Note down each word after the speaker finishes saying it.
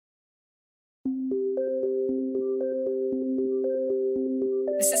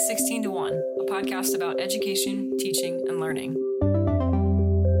16 to 1, a podcast about education, teaching, and learning.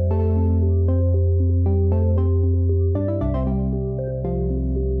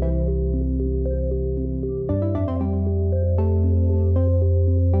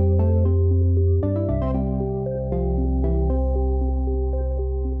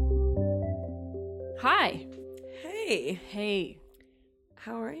 Hi. Hey.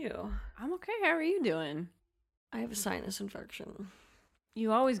 How are you? I'm okay. How are you doing? I have a sinus infection,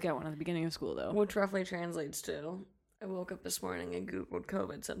 You always get one at the beginning of school, though. which roughly translates to I woke up this morning and Googled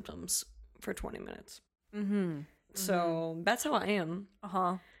COVID symptoms for 20 minutes. Mm-hmm. So that's how I am.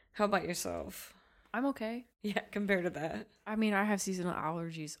 Uh-huh. How about yourself? I'm okay. Yeah, compared to that. I mean, I have seasonal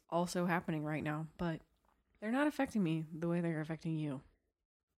allergies also happening right now, but they're not affecting me the way they're affecting you.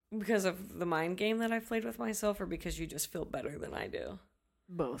 Because of the mind game that I've played with myself, or because you just feel better than I do?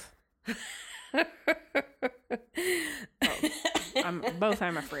 Both.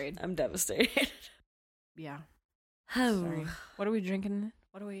 I'm afraid. I'm devastated. Yeah. Oh. Sorry. What are we drinking?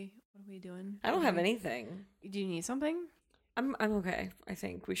 What are we doing? I don't have anything. Do you need something? I'm okay. I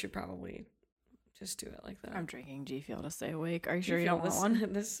think we should probably just do it like that. I'm drinking G Fuel to stay awake. Are you sure G you don't Fuel, want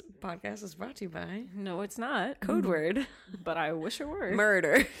one? This podcast is brought to you by No, it's not. Code word. But I wish it were.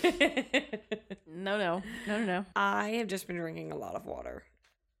 Murder. No. I have just been drinking a lot of water.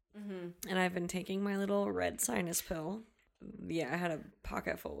 Mm-hmm. And I've been taking my little red sinus pill. Yeah, I had a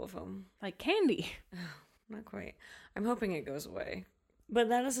pocket full of them. Like candy. Not quite. I'm hoping it goes away. But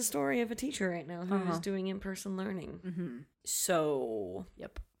that is the story of a teacher right now who is doing in-person learning. Mm-hmm. So,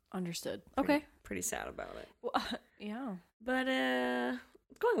 Yep. Understood. pretty, pretty sad about it. Well, yeah. But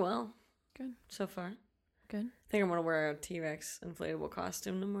it's going well. Good. So far. Good. I think I'm going to wear a T-Rex inflatable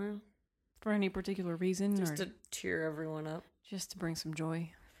costume tomorrow. For any particular reason? Just or to cheer everyone up. just to bring some joy?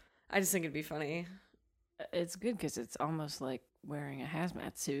 I just think it'd be funny. It's good because it's almost like wearing a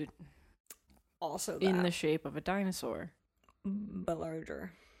hazmat suit Also that. in the shape of a dinosaur. But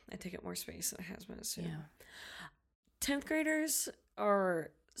larger. I take up more space than a hazmat suit. Yeah. 10th graders are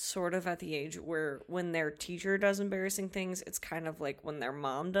sort of at the age where when their teacher does embarrassing things, it's kind of like when their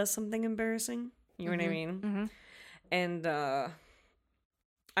mom does something embarrassing. You know what I mean? Mm-hmm. And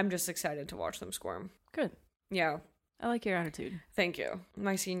I'm just excited to watch them squirm. Good. Yeah. I like your attitude. Thank you.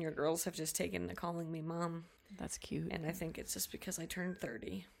 My senior girls have just taken to calling me mom. That's cute. And I think it's just because I turned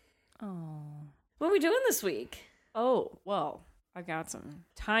 30. Oh. What are we doing this week? Oh, well, I got some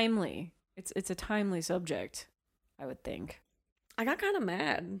timely. It's a timely subject, I would think. I got kind of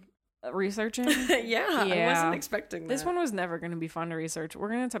mad. Researching? Yeah, I wasn't expecting that. This one was never going to be fun to research. We're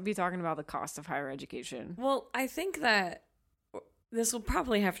going to be talking about the cost of higher education. Well, I think that this will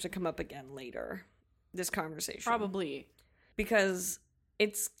probably have to come up again later, this conversation. Probably. Because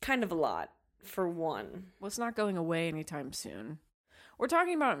it's kind of a lot, for one. Well, it's not going away anytime soon. We're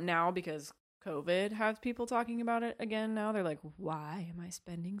talking about it now because COVID has people talking about it again now. They're like, why am I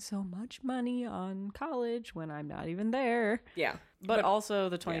spending so much money on college when I'm not even there? Yeah. But also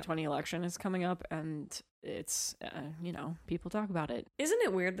the 2020 election is coming up and it's, people talk about it. Isn't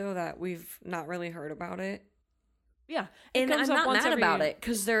it weird, though, that we've not really heard about it? Yeah. And I'm not mad about it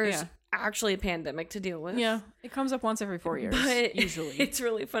because there's actually a pandemic to deal with. Yeah. It comes up once every 4 years, but usually. It's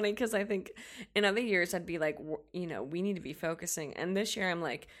really funny because I think in other years I'd be like, we need to be focusing. And this year I'm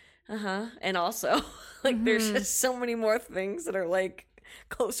like, and also, like, there's just so many more things that are, like,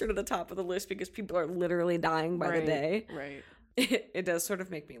 closer to the top of the list because people are literally dying by the day. Right. It does sort of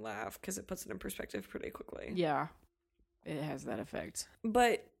make me laugh because it puts it in perspective pretty quickly. Yeah. It has that effect.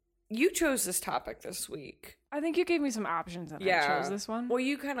 But you chose this topic this week. I think you gave me some options and I chose this one. Well,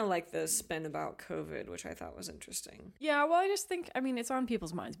 you kind of like the spin about COVID, which I thought was interesting. Yeah, well, I just think, it's on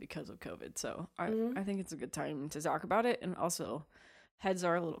people's minds because of COVID. So I think it's a good time to talk about it. And also, heads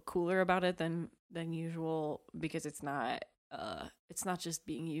are a little cooler about it than usual because it's not just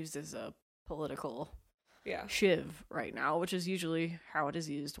being used as a political shiv right now, which is usually how it is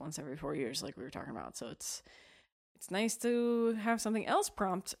used once every 4 years, like we were talking about. So it's nice to have something else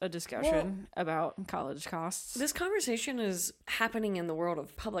prompt a discussion about college costs. This conversation is happening in the world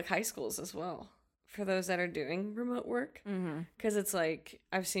of public high schools as well, for those that are doing remote work. Because it's like,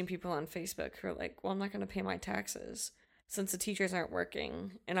 I've seen people on Facebook who are like, well, I'm not going to pay my taxes since the teachers aren't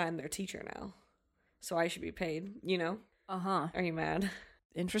working and I'm their teacher now. So I should be paid, you know? Are you mad?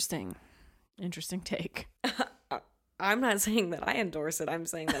 Interesting take. I'm not saying that I endorse it. I'm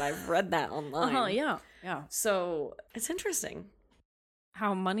saying that I've read that online. Yeah. So it's interesting.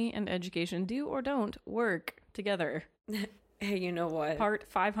 How money and education do or don't work together. Hey, you know what? Part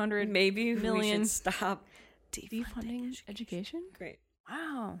 500 Maybe million. we should stop defunding education? Great.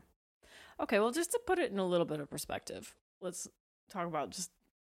 Wow. Okay, well, just to put it in a little bit of perspective, let's talk about just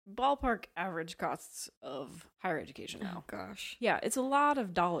ballpark average costs of higher education now. Oh, gosh. Yeah, it's a lot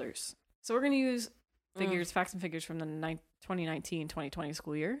of dollars. So we're going to use facts and figures from the 2019-2020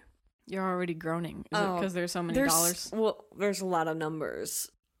 school year. You're already groaning. Is it because there's so many dollars? Well, there's a lot of numbers,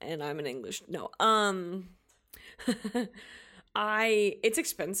 and I'm in English. No. It's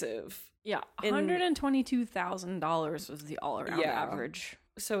expensive. Yeah, $122,000 was the all-around average.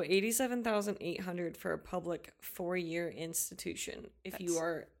 So $87,800 for a public 4-year institution if you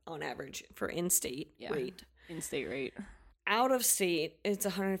are on average for in-state rate. In-state rate. Out of state, it's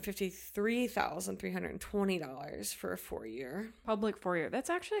 $153,320 for a 4-year. Public 4-year.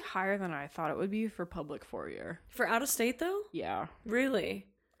 That's actually higher than I thought it would be for public 4-year. For out of state though? Yeah. Really?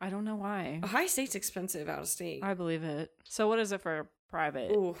 I don't know why. Ohio State's expensive out of state. I believe it. So what is it for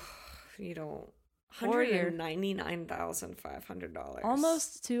private? Ooh, you don't. $199,500.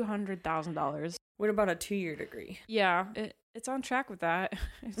 Almost $200,000. What about a 2-year degree? Yeah, it's on track with that.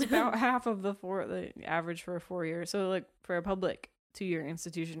 It's about half of the average for a 4-year. So like for a public 2-year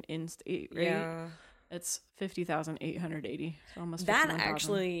institution in state, right? Yeah. It's $50,880. So almost that 51,000.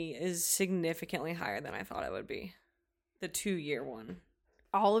 actually is significantly higher than I thought it would be. The 2-year one.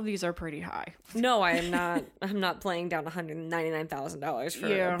 All of these are pretty high. No, I am not. I'm not playing down $199,000 for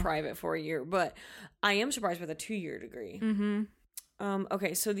a private 4-year, but I am surprised with a 2-year degree. Mm-hmm.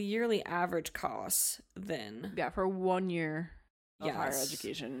 Okay, so the yearly average costs then. Yeah, for 1 year of higher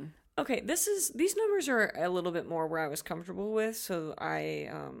education. Okay, these numbers are a little bit more where I was comfortable with, so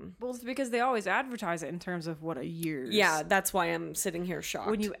Well, it's because they always advertise it in terms of what a year. Yeah, that's why I'm sitting here shocked.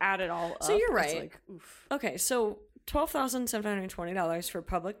 When you add it all up. So you're right. It's like, oof. Okay, so $12,720 for a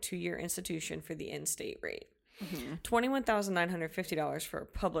public 2-year institution for the in-state rate. Mm-hmm. $21,950 for a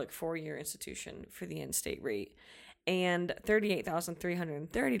public 4-year institution for the in-state rate. And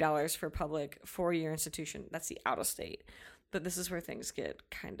 $38,330 for public 4-year institution. That's the out-of-state. But this is where things get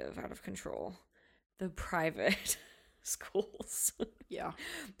kind of out of control. The private schools. Yeah.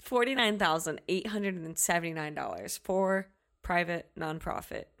 $49,879 for private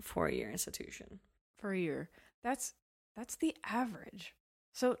nonprofit 4-year institution. For a year. That's the average.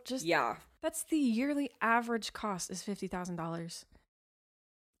 So that's the yearly average cost is $50,000.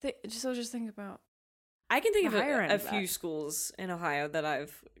 So just think about. I can think of a few schools in Ohio that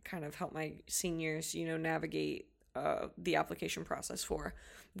I've kind of helped my seniors, navigate the application process for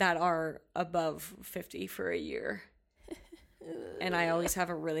that are above 50 for a year. And I always have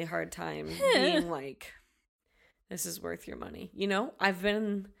a really hard time being like, this is worth your money.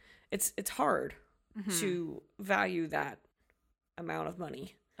 It's hard to value that amount of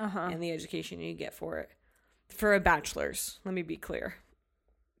money and the education you get for it. For a bachelor's, let me be clear.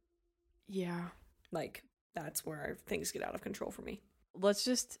 Yeah. Like, that's where things get out of control for me. Let's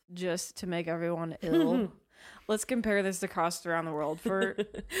just to make everyone ill, let's compare this to costs around the world for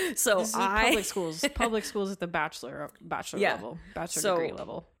public schools at the bachelor level, bachelor degree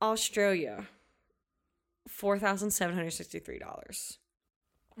level. Australia, $4,763.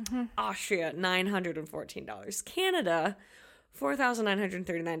 Austria, $914. Canada,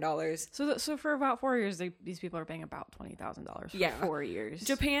 $4,939. So for about 4 years, these people are paying about $20,000 for 4 years.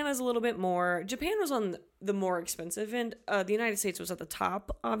 Japan is a little bit more. Japan was on the more expensive end. The United States was at the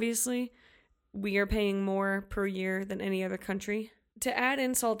top, obviously. We are paying more per year than any other country. To add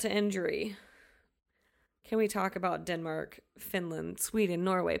insult to injury, can we talk about Denmark, Finland, Sweden,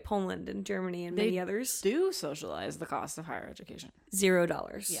 Norway, Poland, and Germany, and many others? Do socialize the cost of higher education.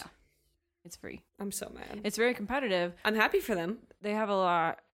 $0. Yeah. It's free. I'm so mad. It's very competitive. I'm happy for them. They have a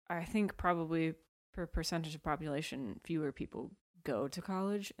lot, I think probably per percentage of population, fewer people go to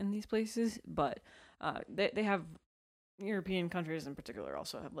college in these places, but they have, European countries in particular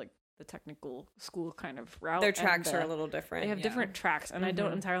also have like the technical school kind of route. Their tracks are a little different. They have different tracks, and I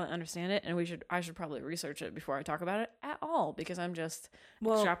don't entirely understand it, and I should probably research it before I talk about it at all, because I'm just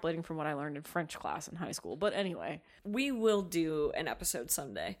extrapolating from what I learned in French class in high school. But anyway. We will do an episode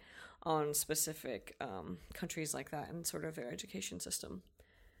someday on specific countries like that and sort of their education system.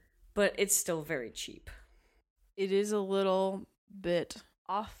 But it's still very cheap. It is a little bit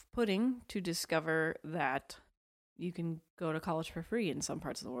off-putting to discover that you can go to college for free in some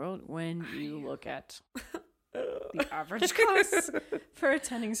parts of the world when you look at the average costs for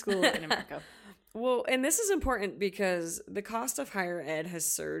attending school in America. Well, and this is important because the cost of higher ed has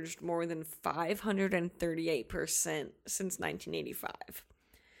surged more than 538% since 1985.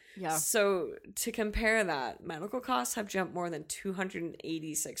 Yeah. So to compare that, medical costs have jumped more than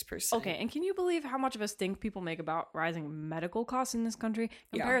 286%. Okay, and can you believe how much of a stink people make about rising medical costs in this country?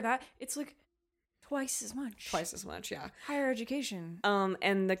 Compare that, it's like twice as much. Yeah. Higher education.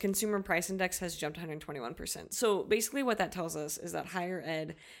 And the consumer price index has jumped 121%. So basically what that tells us is that higher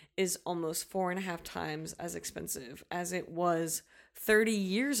ed is almost 4.5 times as expensive as it was 30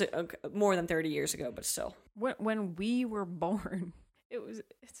 years ago, more than 30 years ago, but still. When we were born,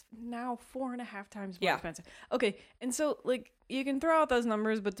 it's now 4.5 times more expensive. Okay, and so like you can throw out those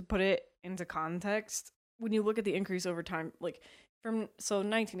numbers, but to put it into context, when you look at the increase over time, like from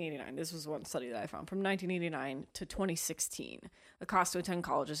 1989, this was one study that I found, from 1989 to 2016, the cost to attend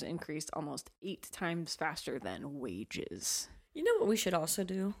colleges increased almost 8 times faster than wages. You know what we should also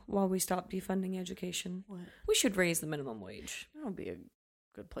do while we stop defunding education? What? We should raise the minimum wage. That would be a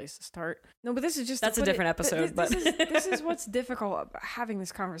good place to start. No, but this is just... That's a different episode, but... This is what's difficult about having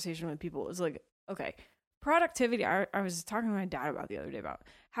this conversation with people. Is like, okay, productivity... I was talking to my dad about the other day about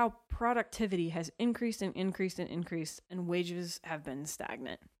how productivity has increased and increased and increased, and wages have been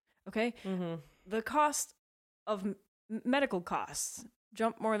stagnant. Okay? Mm-hmm. The cost of medical costs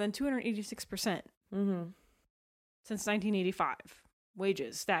jumped more than 286%. Mm-hmm. Since 1985.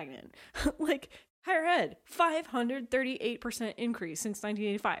 Wages stagnant. Like higher ed, 538% increase since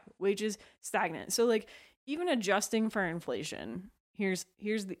 1985. Wages stagnant. So like even adjusting for inflation, here's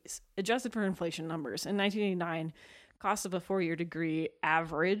these adjusted for inflation numbers. In 1989, cost of a 4-year degree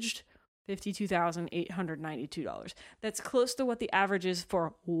averaged $52,892. That's close to what the average is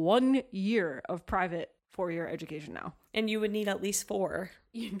for 1 year of private 4-year education now. And you would need at least 4.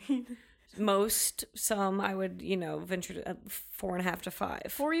 You need... Some I would, venture to 4.5 to 5.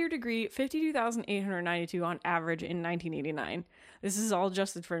 4-year degree, $52,892 on average in 1989. This is all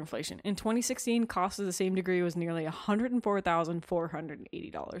adjusted for inflation. In 2016, cost of the same degree was nearly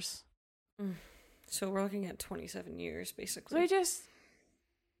 $104,480. So we're looking at 27 years, basically. So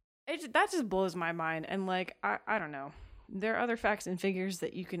that just blows my mind. And like, I don't know. There are other facts and figures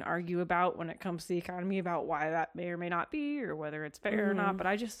that you can argue about when it comes to the economy about why that may or may not be or whether it's fair or not. But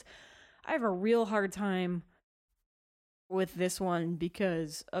I have a real hard time with this one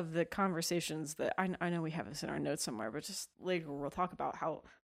because of the conversations that I know we have this in our notes somewhere, but just later we'll talk about how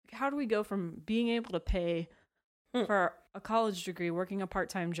do we go from being able to pay for a college degree, working a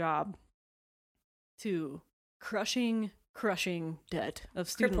part-time job, to crushing debt of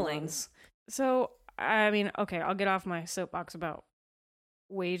student loans. So, I mean, okay, I'll get off my soapbox about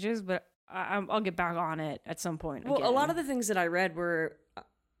wages, but I'll get back on it at some point. Well, a lot of the things that I read were...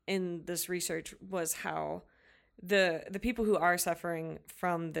 in this research was how the people who are suffering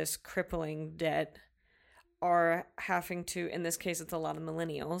from this crippling debt are having to, in this case it's a lot of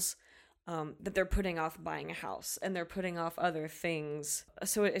millennials, that they're putting off buying a house and they're putting off other things.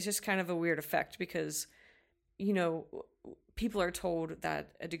 So it's just kind of a weird effect because, people are told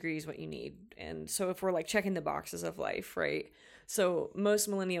that a degree is what you need. And so if we're like checking the boxes of life, right? So most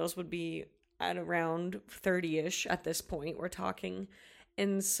millennials would be at around 30-ish at this point, we're talking.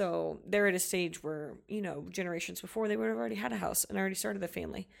 And so they're at a stage where, generations before they would have already had a house and already started a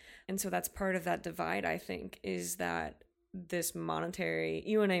family. And so that's part of that divide, I think, is that this monetary,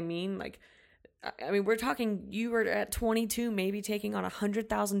 you know what I mean? Like, I mean, we're talking, you were at 22, maybe taking on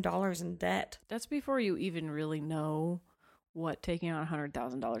 $100,000 in debt. That's before you even really know what taking on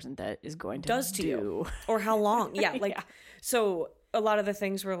 $100,000 in debt is going to does to you. Or how long. Yeah. Like, yeah. So a lot of the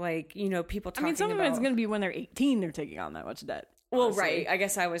things were like, people talking about. Some of it's going to be when they're 18, they're taking on that much debt. Well, honestly. Right. I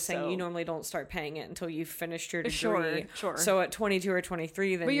guess I was saying you normally don't start paying it until you've finished your degree. Sure. So at 22 or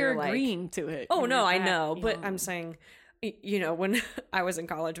 23, then you're like... But you're agreeing to it. Oh, no, I know. But I'm saying, when I was in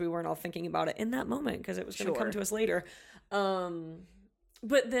college, we weren't all thinking about it in that moment because it was going to come to us later.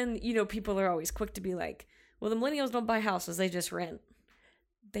 But then, people are always quick to be like, well, the millennials don't buy houses. They just rent.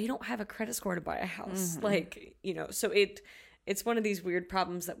 They don't have a credit score to buy a house. Mm-hmm. Like, so it's one of these weird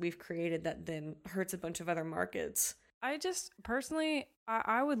problems that we've created that then hurts a bunch of other markets. I just personally,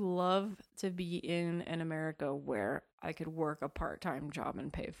 I would love to be in an America where I could work a part-time job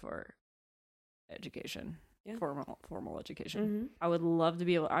and pay for education, formal education. Mm-hmm. I would love to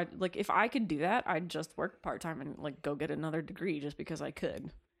be able. If I could do that, I'd just work part-time and like go get another degree just because I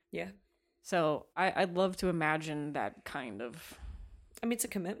could. Yeah. So I'd love to imagine that kind of. I mean, it's a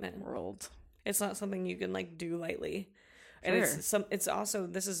commitment. World. It's not something you can like do lightly. And it's also,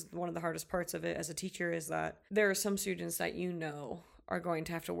 this is one of the hardest parts of it as a teacher, is that there are some students that are going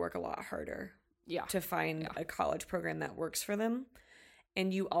to have to work a lot harder to find a college program that works for them.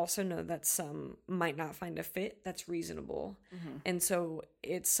 And you also know that some might not find a fit that's reasonable. Mm-hmm. And so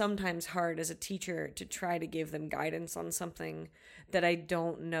it's sometimes hard as a teacher to try to give them guidance on something that I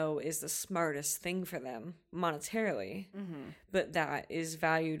don't know is the smartest thing for them monetarily, but that is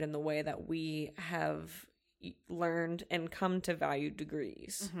valued in the way that we have, learned and come to value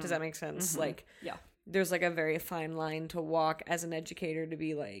degrees. Mm-hmm. Does that make sense? Mm-hmm. Like, yeah, there's like a very fine line to walk as an educator to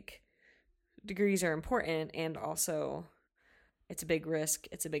be like, degrees are important, and also it's a big risk,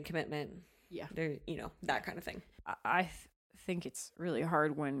 it's a big commitment. Yeah, there, that kind of thing. I think it's really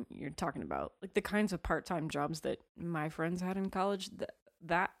hard when you're talking about like the kinds of part-time jobs that my friends had in college.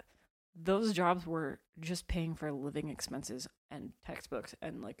 That those jobs were just paying for living expenses and textbooks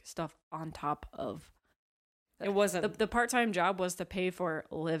and like stuff on top of. It wasn't the part-time job was to pay for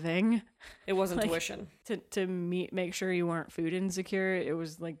living. It wasn't like, tuition to make sure you weren't food insecure. It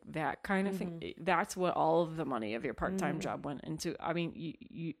was like that kind of thing. That's what all of the money of your part-time job went into. I mean,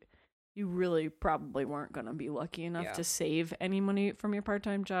 you really probably weren't going to be lucky enough to save any money from your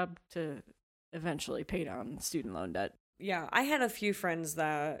part-time job to eventually pay down student loan debt. Yeah, I had a few friends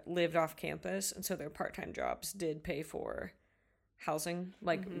that lived off campus, and so their part-time jobs did pay for housing,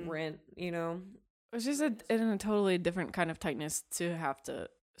 like rent, It's just in a totally different kind of tightness to have to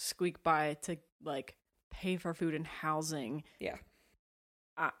squeak by to like pay for food and housing. Yeah.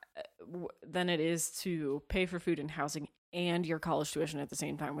 Than it is to pay for food and housing and your college tuition at the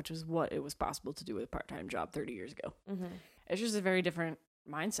same time, which is what it was possible to do with a part-time job 30 years ago. Mm-hmm. It's just a very different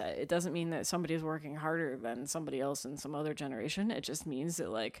mindset. It doesn't mean that somebody is working harder than somebody else in some other generation. It just means that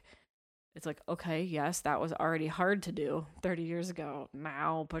like, it's like, okay, yes, that was already hard to do 30 years ago.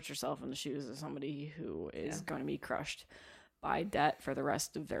 Now put yourself in the shoes of somebody who is going to be crushed by debt for the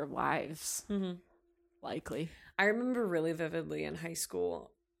rest of their lives. Mm-hmm. Likely. I remember really vividly in high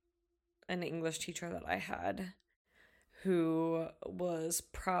school an English teacher that I had who was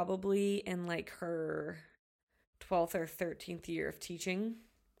probably in like her 12th or 13th year of teaching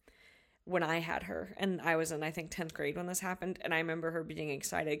when I had her, and I was in, I think, 10th grade when this happened, and I remember her being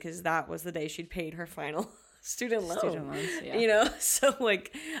excited because that was the day she'd paid her final student loans, yeah. So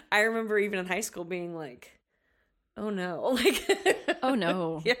like I remember even in high school being like, oh no, like oh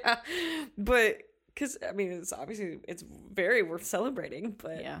no. Yeah, but because I mean it's very worth celebrating,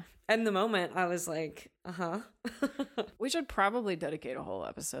 but yeah, in the moment I was like, we should probably dedicate a whole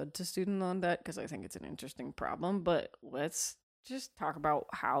episode to student loan debt because I think it's an interesting problem, but let's just talk about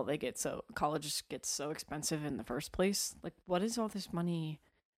how college gets so expensive in the first place. Like, what is all this money,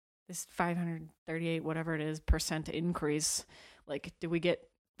 this 538 whatever it is % increase? Like, do we get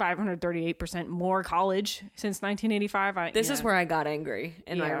 538% more college since 1985? This is where I got angry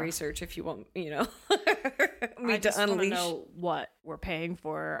in my research, if you want, me to unleash. Know what we're paying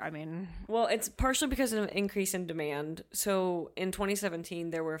for. I mean, well, it's partially because of an increase in demand. So in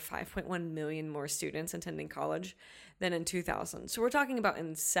 2017, there were 5.1 million more students attending college than in 2000. So we're talking about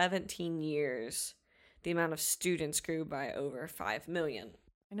in 17 years, the amount of students grew by over 5 million.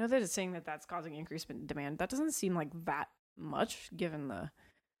 I know that it's saying that that's causing increase in demand. That doesn't seem like that much given the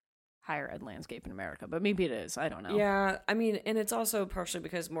higher ed landscape in America, but maybe it is. I don't know. Yeah, I mean, and it's also partially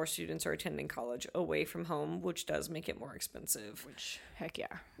because more students are attending college away from home, which does make it more expensive. Which, heck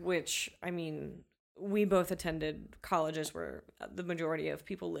yeah. Which, I mean, we both attended colleges where the majority of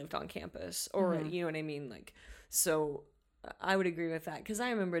people lived on campus, or you know what I mean? Like, so I would agree with that, because I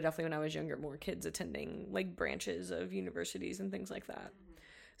remember definitely when I was younger, more kids attending like branches of universities and things like that.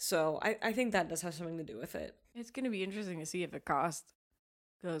 So I think that does have something to do with it. It's going to be interesting to see if the cost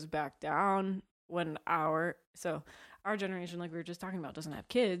goes back down when our generation, like we were just talking about, doesn't have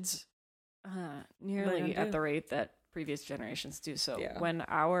kids nearly at the rate that previous generations do. So when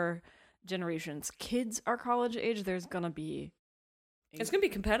our generation's kids are college age, it's going to be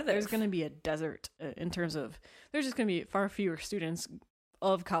competitive. There's going to be a desert in terms of there's just going to be far fewer students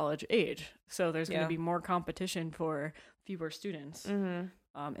of college age. So there's going to be more competition for fewer students.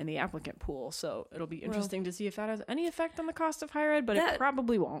 In the applicant pool. So it'll be interesting to see if that has any effect on the cost of higher ed, but it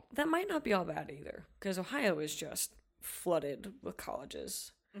probably won't. That might not be all bad either, because Ohio is just flooded with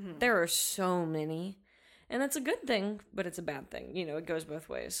colleges. There are so many, and that's a good thing, but it's a bad thing. It goes both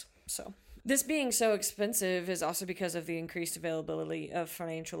ways. So this being so expensive is also because of the increased availability of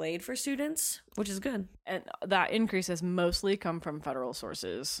financial aid for students, which is good. And that increase has mostly come from federal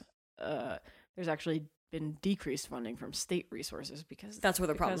sources. There's actually been decreased funding from state resources because that's where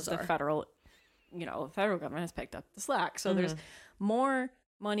the problems are. The federal government has picked up the slack. So there's more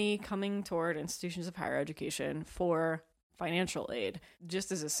money coming toward institutions of higher education for financial aid.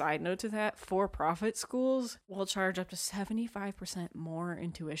 Just as a side note to that, for-profit schools will charge up to 75% more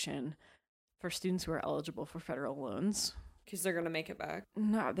in tuition for students who are eligible for federal loans. Because they're going to make it back.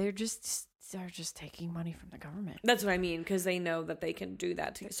 No, they're just taking money from the government. That's what I mean, because they know that they can do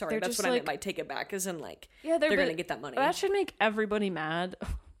that. Sorry, that's what I meant by take it back, as in like, they're going to get that money. That should make everybody mad,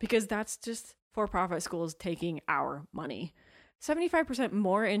 because that's just for-profit schools taking our money. 75%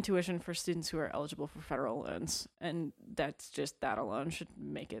 more in tuition for students who are eligible for federal loans. And that alone should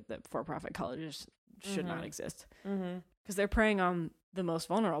make it that for-profit colleges should not exist. Because they're preying on the most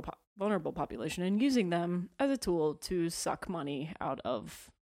vulnerable population and using them as a tool to suck money out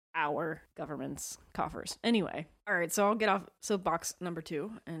of our government's coffers. Anyway, all right, so I'll get off soapbox number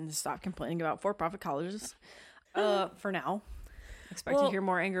 2 and stop complaining about for-profit colleges for now. Expect to hear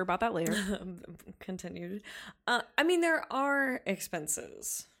more anger about that later. Continued. I mean, there are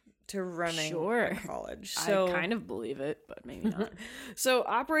expenses to running a college. So I kind of believe it, but maybe not. So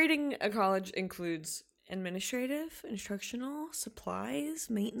operating a college includes administrative, instructional, supplies,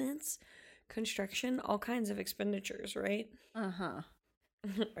 maintenance, construction, all kinds of expenditures, right? Uh-huh.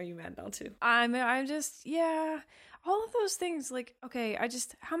 Are you mad now too? I'm just, yeah. All of those things, like, okay,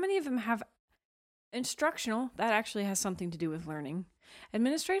 how many of them have instructional? That actually has something to do with learning.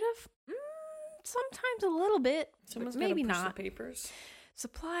 Administrative? Sometimes a little bit. Someone's maybe gotta push not. the papers.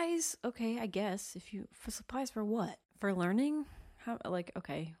 Supplies, okay, I guess. For supplies for what? For learning? How, like,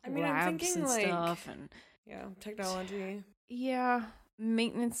 okay, I mean, labs I'm thinking and like, stuff and technology. Yeah,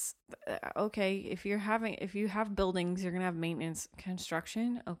 maintenance. Okay, if you have buildings, you're gonna have maintenance.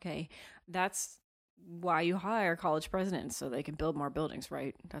 Construction, okay, that's why you hire college presidents, so they can build more buildings,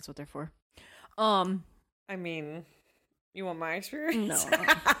 right? That's what they're for. I mean, you want my experience? No,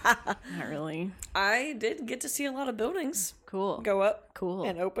 not really. I did get to see a lot of buildings Cool. go up, Cool.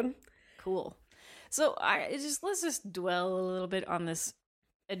 and open. Cool. So let's just dwell a little bit on this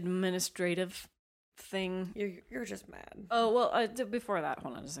administrative thing. You're just mad. Oh, well, before that,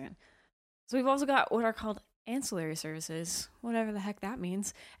 hold on just a second. So we've also got what are called ancillary services, whatever the heck that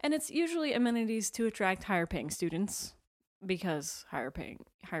means. And it's usually amenities to attract higher paying students, because higher paying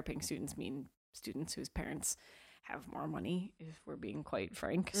students mean students whose parents have more money, if we're being quite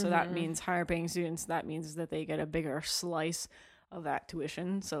frank. So that means higher paying students, that means that they get a bigger slice of that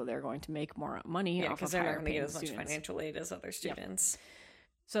tuition, so they're going to make more money off of higher paying students. Because they're not going to get as much financial aid as other students. Yep.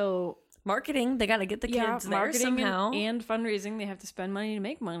 So marketing, they got to get the kids there marketing somehow. and fundraising, they have to spend money to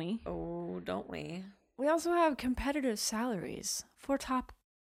make money. Oh, don't we? We also have competitive salaries for top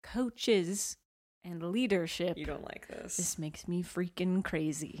coaches and leadership. You don't like this. This makes me freaking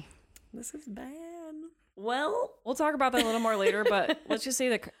crazy. This is bad. Well, we'll talk about that a little more later, but let's just say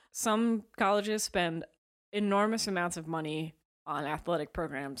that some colleges spend enormous amounts of money on athletic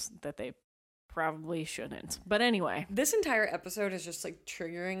programs that they probably shouldn't. But anyway, this entire episode is just like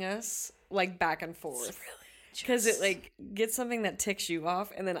triggering us like back and forth. Because it like gets something that ticks you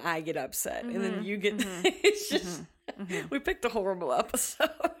off, and then I get upset, and then you get. It's just we picked a horrible episode.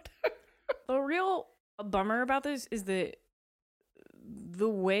 The real bummer about this is that the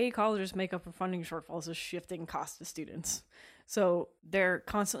way colleges make up for funding shortfalls is shifting costs to students. So they're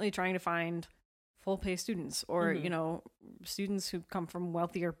constantly trying to find full pay students, or students who come from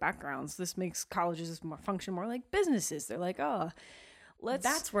wealthier backgrounds. This makes colleges function more like businesses. They're like,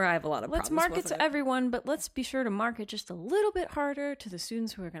 that's where I have a lot of problems. Let's market to everyone, but let's be sure to market just a little bit harder to the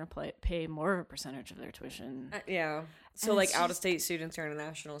students who are going to pay more of a percentage of their tuition. Yeah. So like out-of-state students or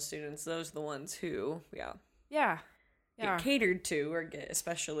international students, those are the ones who, get catered to or get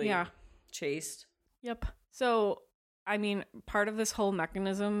especially chased. Yep. So, I mean, part of this whole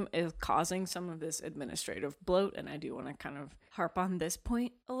mechanism is causing some of this administrative bloat, and I do want to kind of harp on this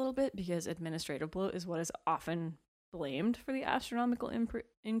point a little bit, because administrative bloat is what is often blamed for the astronomical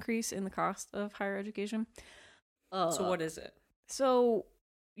increase in the cost of higher education. So what is it? So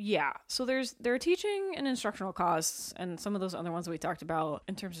there are teaching and instructional costs, and some of those other ones that we talked about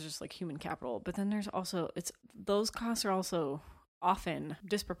in terms of just like human capital. But then there's also those costs are also often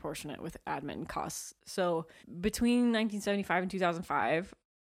disproportionate with admin costs. So between 1975 and 2005,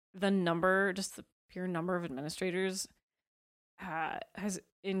 the pure number of administrators has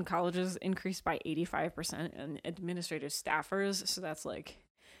in colleges increased by 85%, and administrative staffers, so that's like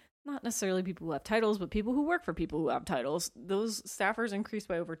not necessarily people who have titles, but people who work for people who have titles, those staffers increased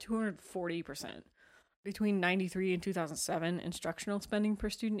by over 240%. Between 93 and 2007, instructional spending per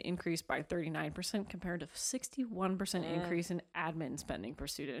student increased by 39% compared to 61% increase in admin spending per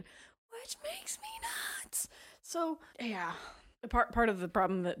student, which makes me nuts. So, yeah. Part of the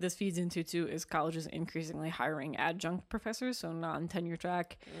problem that this feeds into, too, is colleges increasingly hiring adjunct professors, so non-tenure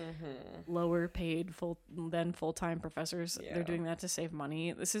track, lower paid full-time professors. Yeah. They're doing that to save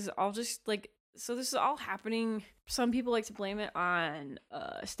money. This is all just so this is all happening. Some people like to blame it on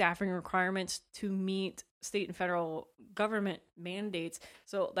staffing requirements to meet state and federal government mandates.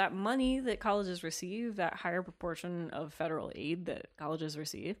 So that money that colleges receive, that higher proportion of federal aid that colleges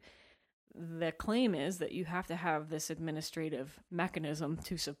receive, the claim is that you have to have this administrative mechanism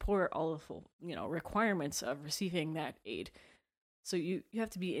to support all of the requirements of receiving that aid. So you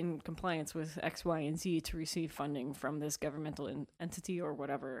have to be in compliance with X, Y, and Z to receive funding from this governmental entity or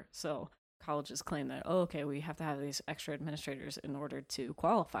whatever. So colleges claim that, oh, okay, we have to have these extra administrators in order to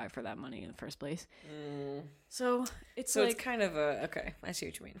qualify for that money in the first place. So it's kind of a, okay, I see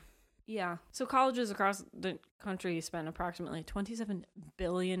what you mean. Yeah. So colleges across the country spend approximately $27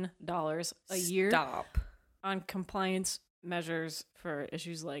 billion a year on compliance measures for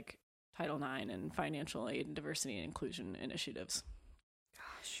issues like Title IX and financial aid and diversity and inclusion initiatives.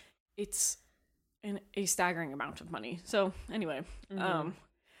 Gosh. It's a staggering amount of money. So anyway,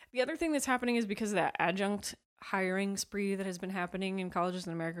 the other thing that's happening is because of that adjunct hiring spree that has been happening in colleges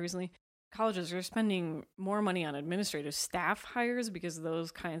in America recently, colleges are spending more money on administrative staff hires because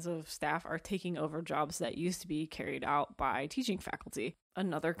those kinds of staff are taking over jobs that used to be carried out by teaching faculty.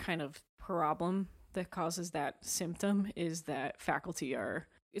 Another kind of problem that causes that symptom is that faculty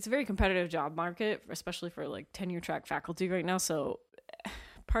it's a very competitive job market, especially for like tenure track faculty right now. So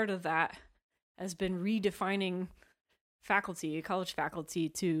part of that has been redefining college faculty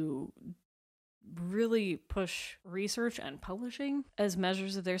to really push research and publishing as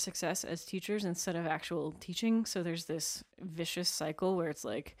measures of their success as teachers instead of actual teaching. So there's this vicious cycle where it's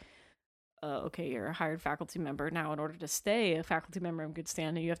like, okay, you're a hired faculty member. Now, in order to stay a faculty member in good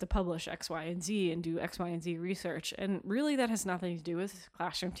standing, you have to publish X, Y, and Z and do X, Y, and Z research. And really that has nothing to do with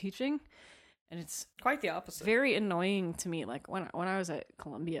classroom teaching. And it's quite the opposite. Very annoying to me. Like when I was at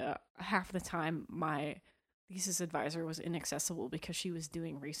Columbia, half the time my thesis advisor was inaccessible because she was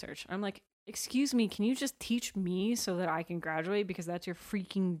doing research. I'm like, excuse me, can you just teach me so that I can graduate? Because that's your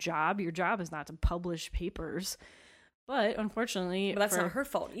freaking job. Your job is not to publish papers. But unfortunately... But that's not her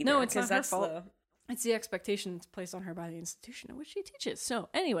fault either. No, it's not her fault. It's the expectations placed on her by the institution in which she teaches. So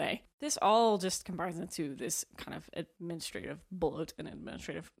anyway, this all just combines into this kind of administrative bloat and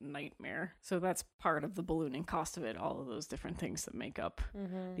administrative nightmare. So that's part of the ballooning cost of it, all of those different things that make up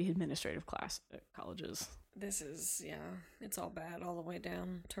the administrative class at colleges. This is, it's all bad all the way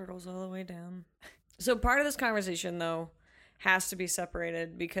down. Turtles all the way down. So part of this conversation, though, has to be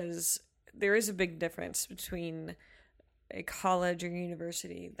separated because there is a big difference between a college or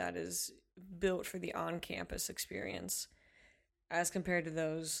university that is built for the on-campus experience as compared to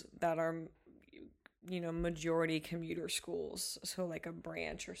those that are, majority commuter schools. So like a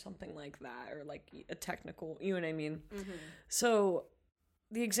branch or something like that, or like a technical, you know what I mean? So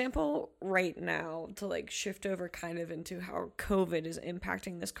the example right now, to like shift over kind of into how COVID is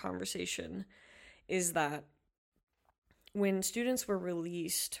impacting this conversation, is that when students were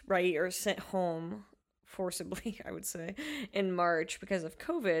released, right, or sent home forcibly, I would say, in March because of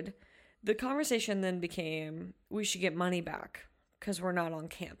COVID, the conversation then became, we should get money back because we're not on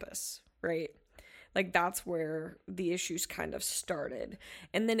campus, right? Like that's where the issues kind of started.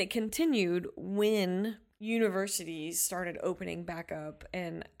 And then it continued when universities started opening back up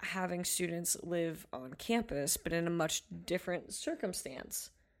and having students live on campus, but in a much different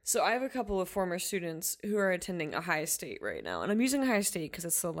circumstance. So I have a couple of former students who are attending Ohio State right now. And I'm using Ohio State because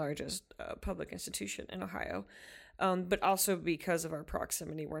it's the largest public institution in Ohio. But also because of our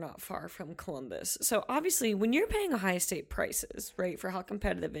proximity, we're not far from Columbus. So obviously, when you're paying Ohio State prices, right, for how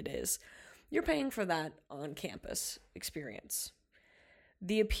competitive it is, you're paying for that on-campus experience.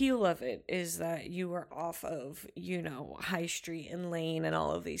 The appeal of it is that you are off of, High Street and Lane and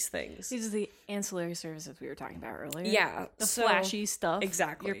all of these things. These are the ancillary services we were talking about earlier. Yeah. The flashy stuff.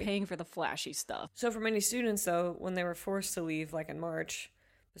 Exactly. You're paying for the flashy stuff. So for many students, though, when they were forced to leave, like in March,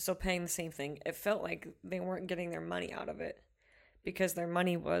 they're still paying the same thing. It felt like they weren't getting their money out of it because their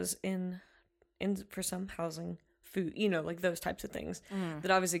money was in for some housing, food, like those types of things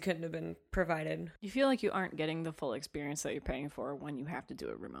that obviously couldn't have been provided. You feel like you aren't getting the full experience that you're paying for when you have to do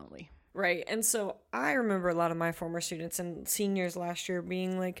it remotely. Right. And so I remember a lot of my former students and seniors last year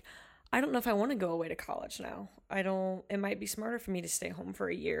being like, I don't know if I want to go away to college now. It might be smarter for me to stay home for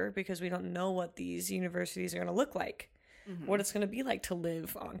a year because we don't know what these universities are going to look like, what it's going to be like to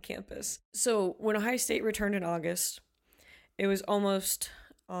live on campus. So when Ohio State returned in August, it was almost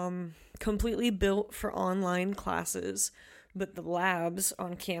completely built for online classes, but the labs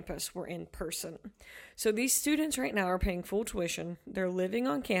on campus were in person. So these students right now are paying full tuition. They're living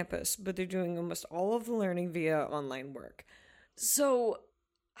on campus, but they're doing almost all of the learning via online work. So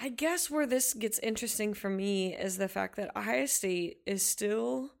I guess where this gets interesting for me is the fact that Ohio State is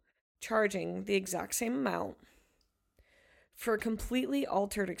still charging the exact same amount for a completely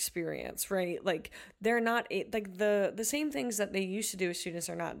altered experience, right? Like they're not like the same things that they used to do with students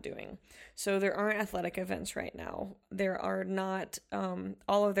are not doing. So there aren't athletic events right now. There are not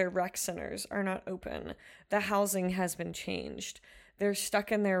all of their rec centers are not open. The housing has been changed. They're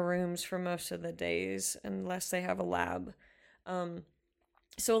stuck in their rooms for most of the days unless they have a lab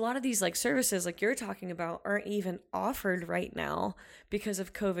So a lot of these like services like you're talking about aren't even offered right now because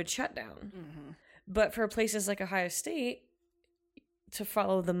of COVID shutdown. Mm-hmm. But for places like Ohio State, to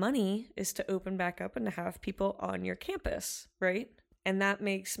follow the money is to open back up and to have people on your campus, right? And that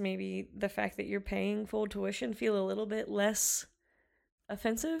makes maybe the fact that you're paying full tuition feel a little bit less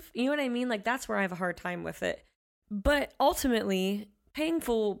offensive. You know what I mean? Like, that's where I have a hard time with it. But ultimately, paying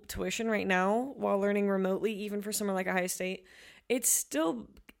full tuition right now while learning remotely, even for somewhere like Ohio State, it's still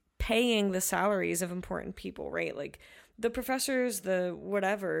paying the salaries of important people, right? Like, the professors, the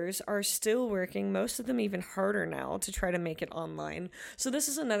whatevers are still working, most of them even harder now to try to make it online. So this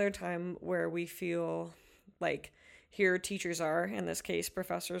is another time where we feel like here teachers are, in this case,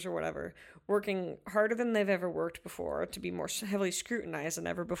 professors or whatever, working harder than they've ever worked before to be more heavily scrutinized than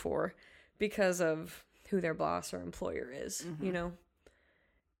ever before because of who their boss or employer is, you know?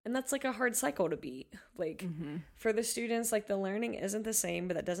 And that's like a hard cycle to beat. Like for the students, like the learning isn't the same,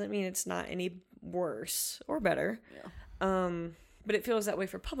 but that doesn't mean it's not any worse or better. Yeah. But it feels that way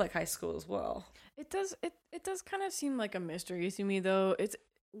for public high school as well. It does kind of seem like a mystery to me, though. It's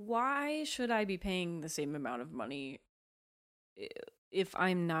why should I be paying the same amount of money if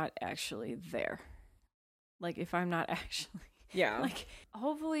I'm not actually there? Like, if I'm not actually... Yeah. Like,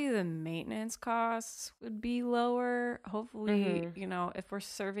 hopefully the maintenance costs would be lower. Hopefully, you know, if we're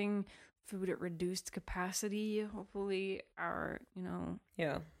serving food at reduced capacity, hopefully our, you know...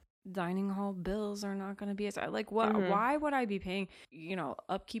 Yeah. dining hall bills are not going to be as like what why would I be paying, you know,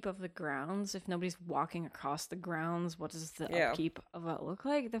 upkeep of the grounds if nobody's walking across the grounds? What does the upkeep of it look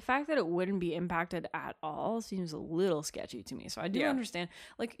like? The fact that it wouldn't be impacted at all seems a little sketchy to me. So I do understand,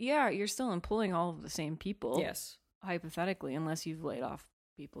 like, yeah, you're still employing all of the same people, yes, hypothetically, unless you've laid off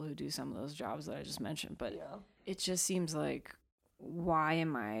people who do some of those jobs that I just mentioned. But it just seems like, why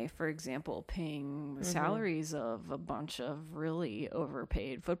am I, for example, paying the salaries of a bunch of really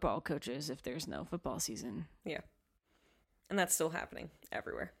overpaid football coaches if there's no football season? Yeah. And that's still happening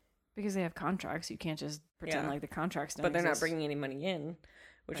everywhere. Because they have contracts. You can't just pretend like the contracts don't But they're exist. not bringing any money in,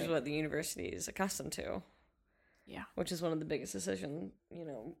 which is what the university is accustomed to. Yeah. Which is one of the biggest decision, you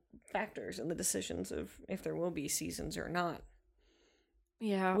know, factors in the decisions of if there will be seasons or not.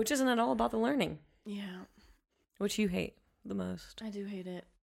 Yeah. Which isn't at all about the learning. Yeah. Which you hate the most. I do hate it.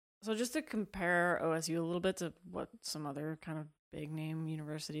 So just to compare OSU a little bit to what some other kind of big name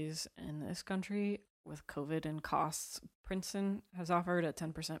universities in this country with COVID and costs, Princeton has offered a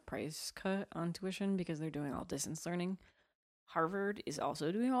 10% price cut on tuition because they're doing all distance learning. Harvard is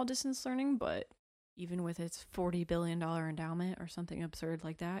also doing all distance learning, but even with its $40 billion endowment or something absurd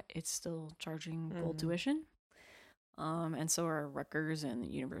like that, it's still charging full tuition. And so are Rutgers and the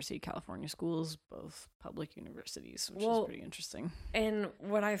University of California schools, both public universities, which is pretty interesting. And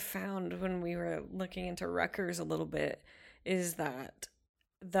what I found when we were looking into Rutgers a little bit is that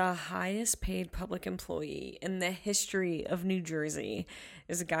the highest paid public employee in the history of New Jersey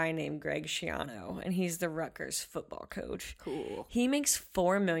is a guy named Greg Schiano, and he's the Rutgers football coach. Cool. He makes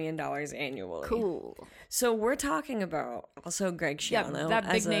 $4 million annually. Cool. So we're talking about also Greg Schiano. Yeah,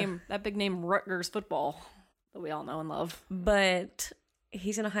 that big name Rutgers football that we all know and love. But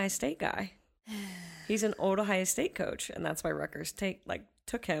he's an Ohio State guy. He's an old Ohio State coach, and that's why Rutgers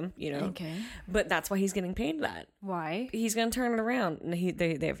took him, you know. Okay. But that's why he's getting paid that. Why? He's going to turn it around, and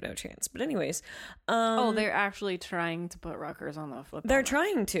they have no chance. But anyways. They're actually trying to put Rutgers on the football. They're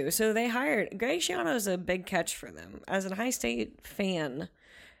trying to. So they hired... Greg Schiano is a big catch for them. As an Ohio State fan,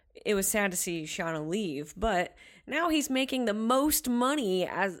 it was sad to see Schiano leave, but now he's making the most money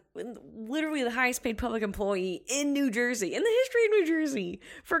as literally the highest paid public employee in New Jersey, in the history of New Jersey,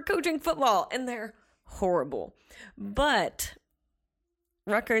 for coaching football, and they're horrible. But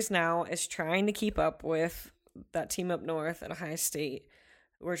Rutgers now is trying to keep up with that team up north at Ohio State,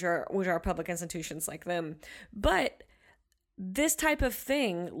 which are public institutions like them. But this type of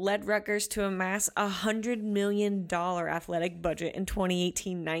thing led Rutgers to amass a $100 million athletic budget in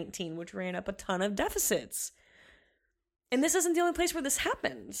 2018-19, which ran up a ton of deficits. And this isn't the only place where this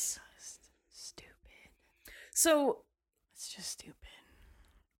happens. Just stupid. So it's just stupid.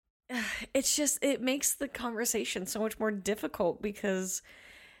 It makes the conversation so much more difficult because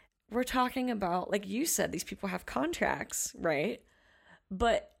we're talking about, like you said, these people have contracts, right?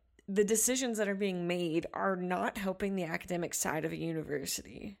 But the decisions that are being made are not helping the academic side of a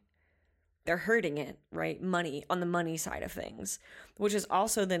university. They're hurting it, right? Money, on the money side of things, which is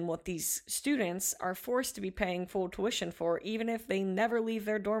also then what these students are forced to be paying full tuition for, even if they never leave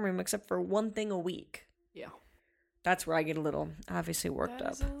their dorm room except for one thing a week. Yeah. That's where I get a little, obviously, worked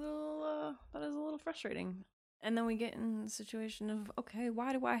up. That is a little frustrating. And then we get in the situation of, okay,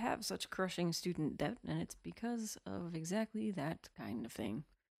 why do I have such crushing student debt? And it's because of exactly that kind of thing.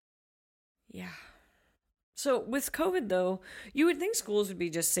 Yeah. So with COVID, though, you would think schools would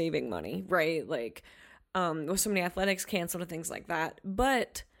be just saving money, right? Like, with so many athletics canceled and things like that.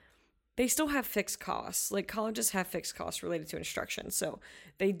 But they still have fixed costs. Like, colleges have fixed costs related to instruction. So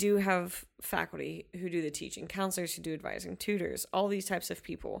they do have faculty who do the teaching, counselors who do advising, tutors, all these types of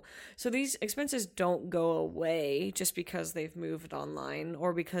people. So these expenses don't go away just because they've moved online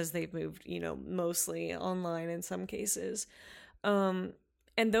or because they've moved, mostly online in some cases. And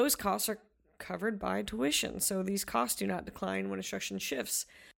those costs are covered by tuition. So these costs do not decline when instruction shifts.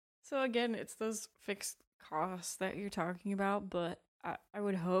 So again, it's those fixed costs that you're talking about, but I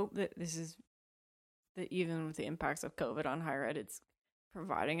would hope that that even with the impacts of COVID on higher ed, it's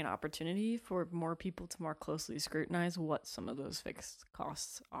providing an opportunity for more people to more closely scrutinize what some of those fixed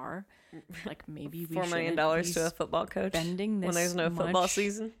costs are. Like maybe we $4 million to a football coach spending this when there's no football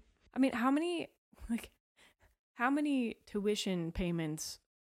season. I mean, how many tuition payments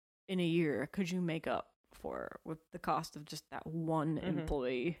in a year could you make up for with the cost of just that one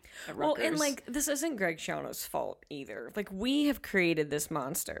employee at Rutgers? Well, and like, this isn't Greg Schiano's fault either. Like, we have created this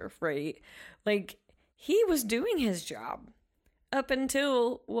monster, right? Like, he was doing his job up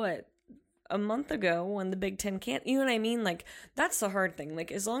until a month ago when the Big Ten can't, you know what I mean? Like, that's the hard thing.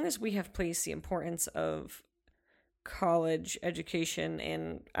 Like, as long as we have placed the importance of college education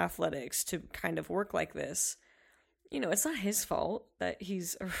and athletics to kind of work like this, it's not his fault that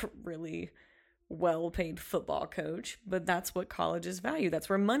he's a really well-paid football coach, but that's what colleges value. That's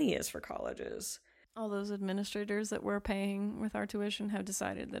where money is for colleges. All those administrators that we're paying with our tuition have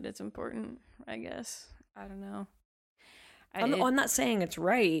decided that it's important, I guess. I don't know. I'm not saying it's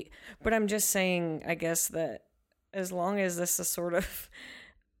right, but I'm just saying, I guess, that as long as this is sort of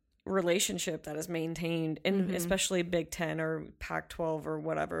relationship that is maintained, and especially Big Ten or Pac-12 or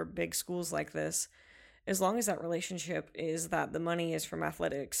whatever, big schools like this, as long as that relationship is that the money is from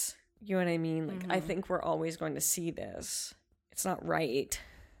athletics, you know what I mean? Like, I think we're always going to see this. It's not right.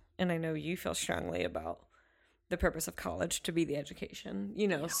 And I know you feel strongly about the purpose of college to be the education,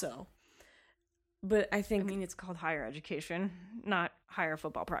 so. But I mean, it's called higher education, not higher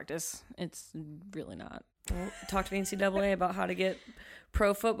football practice. It's really not. Well, talk to the NCAA about how to get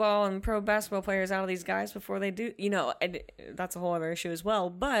pro football and pro basketball players out of these guys before they do, and that's a whole other issue as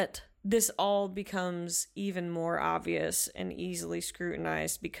well. But this all becomes even more obvious and easily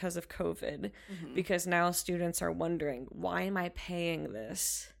scrutinized because of COVID, because now students are wondering, why am I paying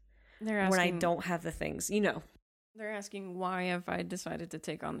this when I don't have the things, They're asking, why have I decided to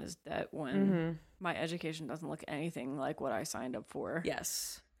take on this debt when my education doesn't look anything like what I signed up for?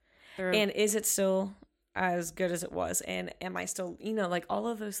 Yes. And is it still as good as it was? And am I still, like all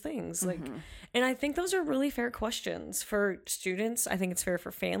of those things? Like, and I think those are really fair questions for students. I think it's fair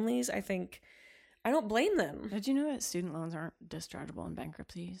for families. I don't blame them. Did you know that student loans aren't dischargeable in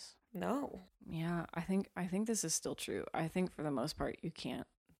bankruptcies? No. Yeah, I think this is still true. I think for the most part, you can't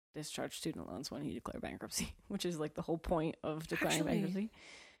discharge student loans when you declare bankruptcy, which is like the whole point of declaring bankruptcy.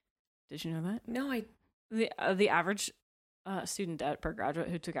 Did you know that? No, the average student debt per graduate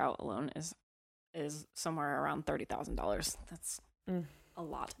who took out a loan is somewhere around $30,000. That's a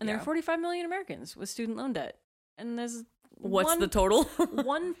lot. And there are 45 million Americans with student loan debt. And there's what's the total?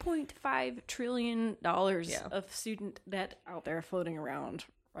 $1.5 trillion of student debt out there floating around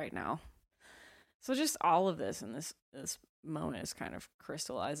right now. So just all of this and this moment is kind of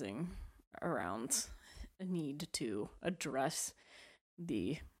crystallizing around a need to address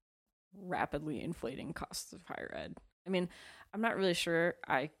the rapidly inflating costs of higher ed. I mean, I'm not really sure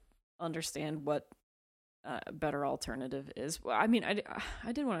I understand what a better alternative is. Well, I mean,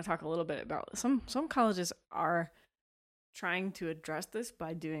 I did want to talk a little bit about some colleges are trying to address this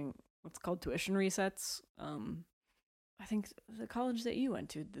by doing what's called tuition resets. I think the college that you went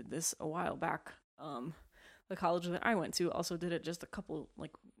to did this a while back. The college that I went to also did it just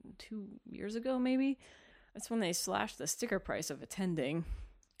 2 years ago, maybe. That's when they slashed the sticker price of attending.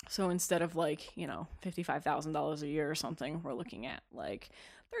 So instead of $55,000 a year or something, we're looking at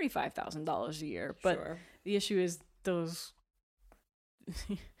 $35,000 a year. But the issue is those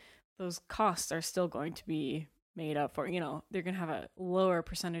costs are still going to be made up for. They're going to have a lower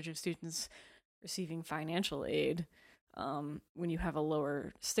percentage of students receiving financial aid when you have a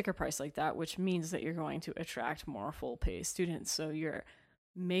lower sticker price like that, which means that you're going to attract more full-pay students. So you're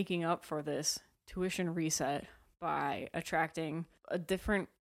making up for this tuition reset by attracting a different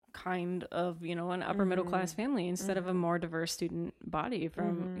kind of, an upper middle class family instead of a more diverse student body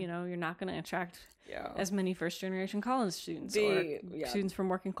from, you're not going to attract as many first generation college students or students from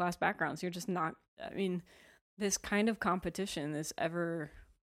working class backgrounds. You're just not, this kind of competition, this ever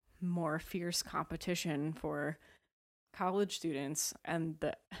more fierce competition for college students, and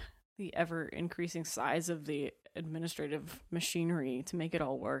the ever increasing size of the administrative machinery to make it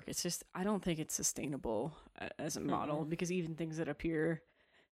all work, it's just, I don't think it's sustainable as a model, because even things that appear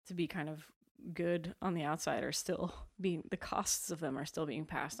to be kind of good on the outside are still being, the costs of them are still being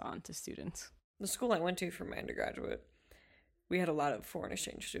passed on to students. The school I went to for my undergraduate, we had a lot of foreign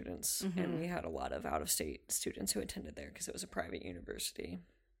exchange students, and we had a lot of out-of-state students who attended there because it was a private university.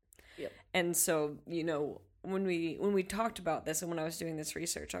 Yep. And so, you know, when we talked about this and when I was doing this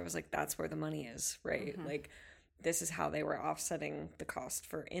research, I was like, that's where the money is, right? Like, this is how they were offsetting the cost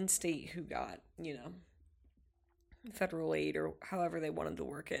for in-state who got, you know, federal aid or however they wanted to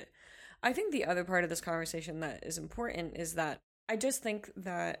work it. I think the other part of this conversation that is important is that I just think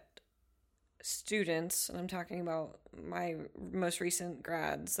that students, and I'm talking about my most recent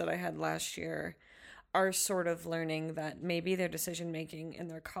grads that I had last year, are sort of learning that maybe their decision making and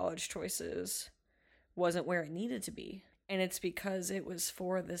their college choices wasn't where it needed to be. And it's because it was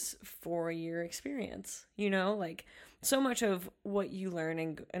for this 4-year experience, you know, like so much of what you learn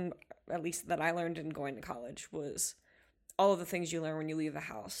and at least that I learned in going to college was all of the things you learn when you leave the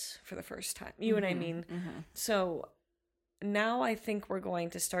house for the first time. You know what I mean? So now I think we're going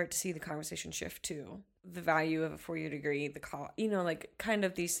to start to see the conversation shift to the value of a 4-year degree, you know, like kind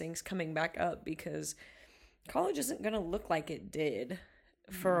of these things coming back up, because college isn't going to look like it did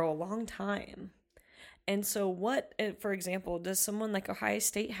for a long time. And so what, for example, does someone like Ohio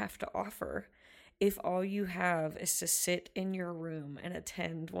State have to offer if all you have is to sit in your room and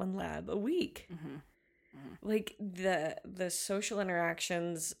attend one lab a week? Like the social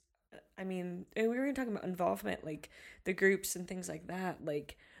interactions, I mean, and we were even talking about involvement, like the groups and things like that.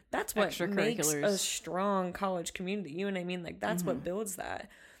 Like that's what makes a strong college community. You know what I mean? Like that's what builds that.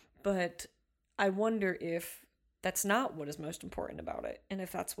 But I wonder if that's not what is most important about it, and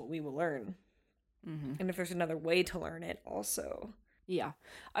if that's what we will learn, and if there's another way to learn it also. Yeah,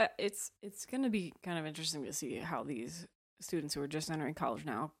 it's going to be kind of interesting to see how these students who are just entering college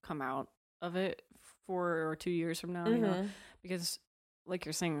now come out of it 4 or 2 years from now, you know, because like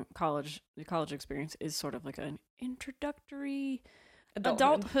you're saying, the college experience is sort of like an introductory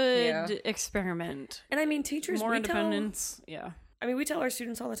adulthood experiment. And I mean, teachers, more independence. I mean, we tell our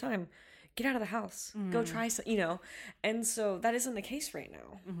students all the time, get out of the house, go try some, you know, and so that isn't the case right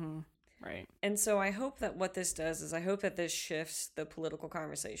now. Right. And so I hope that what this does is I hope that this shifts the political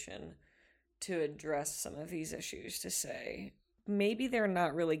conversation to address some of these issues, to say maybe they're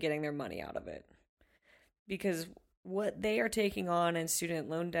not really getting their money out of it, because what they are taking on in student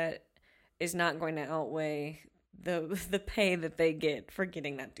loan debt is not going to outweigh the pay that they get for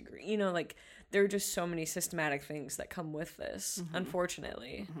getting that degree. You know, like there are just so many systematic things that come with this,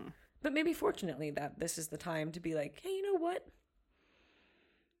 unfortunately. But maybe fortunately that this is the time to be like, hey, you know what?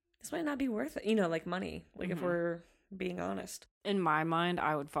 This might not be worth it. You know, like money, like if we're being honest. In my mind,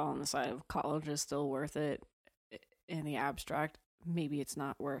 I would fall on the side of college is still worth it in the abstract. Maybe it's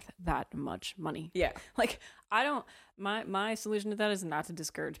not worth that much money. Yeah. Like, I don't, my solution to that is not to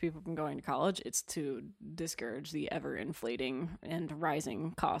discourage people from going to college. It's to discourage the ever inflating and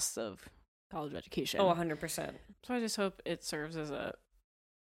rising costs of college education. Oh, 100%. So I just hope it serves as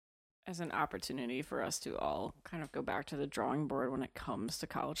an opportunity for us to all kind of go back to the drawing board when it comes to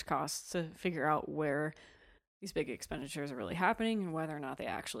college costs, to figure out where these big expenditures are really happening and whether or not they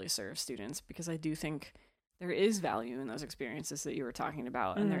actually serve students. Because I do think there is value in those experiences that you were talking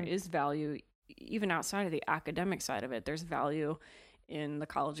about. And there is value even outside of the academic side of it. There's value in the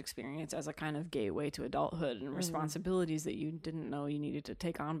college experience as a kind of gateway to adulthood and responsibilities that you didn't know you needed to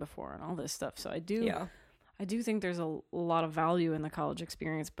take on before and all this stuff. So I do think there's a lot of value in the college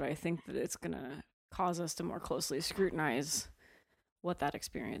experience, but I think that it's going to cause us to more closely scrutinize what that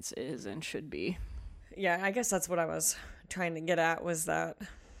experience is and should be. Yeah, I guess that's what I was trying to get at, was that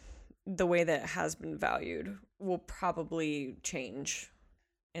the way that it has been valued will probably change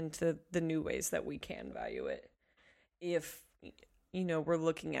into the new ways that we can value it. If, you know, we're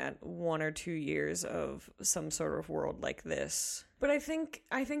looking at 1 or 2 years of some sort of world like this. But I think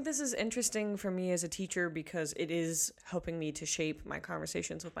this is interesting for me as a teacher, because it is helping me to shape my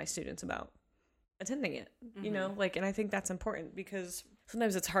conversations with my students about attending it, you know, like, and I think that's important, because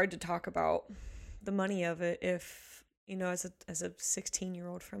sometimes it's hard to talk about the money of it if, you know, as a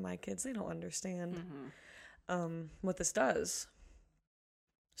 16-year-old for my kids, they don't understand what this does.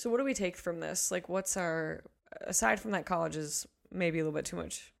 So what do we take from this? Like, what's our, aside from that college is maybe a little bit too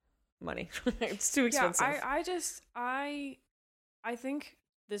much money. It's too expensive. Yeah, I think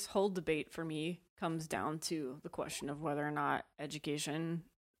this whole debate for me comes down to the question of whether or not education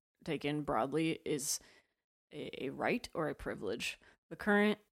taken broadly is a right or a privilege. The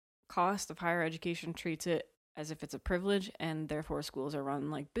current cost of higher education treats it as if it's a privilege, and therefore schools are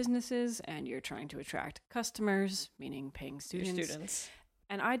run like businesses, and you're trying to attract customers, meaning paying students.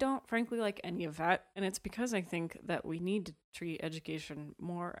 And I don't frankly like any of that, and it's because I think that we need to treat education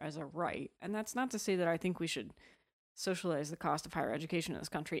more as a right. And that's not to say that I think we should socialize the cost of higher education in this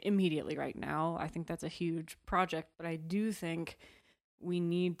country immediately right now. I think that's a huge project, but I do think we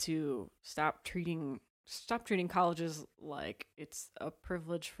need to stop treating colleges like it's a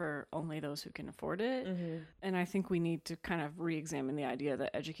privilege for only those who can afford it. And I think we need to kind of re-examine the idea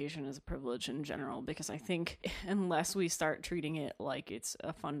that education is a privilege in general, because I think unless we start treating it like it's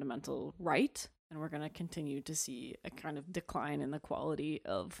a fundamental right, then we're going to continue to see a kind of decline in the quality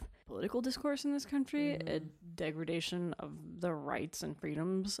of political discourse in this country, a degradation of the rights and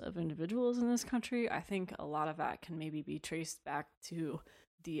freedoms of individuals in this country. I think a lot of that can maybe be traced back to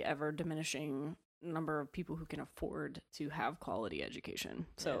the ever diminishing number of people who can afford to have quality education.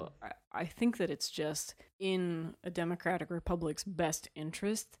 So I think that it's just in a democratic republic's best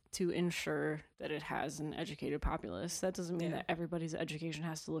interest to ensure that it has an educated populace. That doesn't mean that everybody's education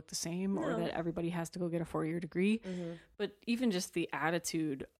has to look the same or that everybody has to go get a 4-year degree. But even just the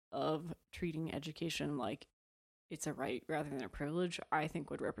attitude of treating education like it's a right rather than a privilege, I think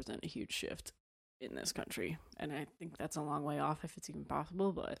would represent a huge shift in this country. And I think that's a long way off if it's even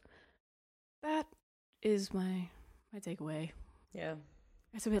possible, but that is my takeaway. Yeah.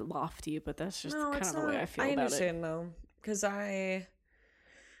 It's a bit lofty, but that's just kind of the way I feel about it. I understand, though, because I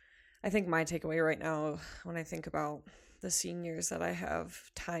think my takeaway right now, when I think about the seniors that I have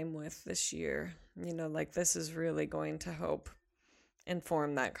time with this year, like this is really going to help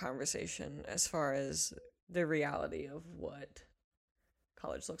inform that conversation as far as the reality of what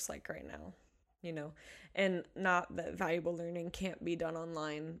college looks like right now. And not that valuable learning can't be done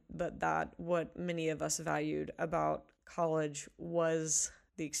online, but that what many of us valued about college was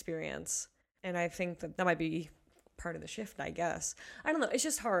the experience. And I think that might be part of the shift, I guess. I don't know. It's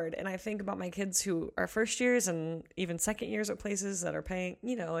just hard. And I think about my kids who are first years and even second years at places that are paying,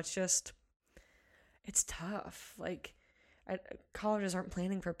 it's tough. Like, colleges aren't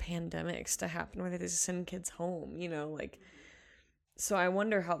planning for pandemics to happen where they just send kids home, So I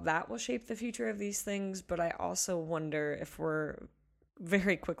wonder how that will shape the future of these things, but I also wonder if we're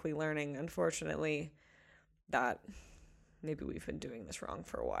very quickly learning, unfortunately, that maybe we've been doing this wrong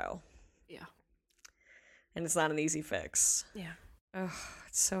for a while. Yeah. And it's not an easy fix. Yeah. Oh,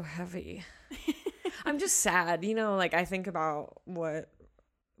 it's so heavy. I'm just sad, I think about what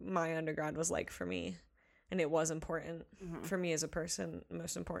my undergrad was like for me, and it was important for me as a person,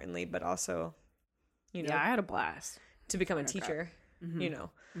 most importantly, but also, Yeah, I had a blast. To become a teacher.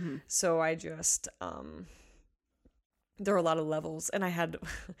 So I just there were a lot of levels, and I had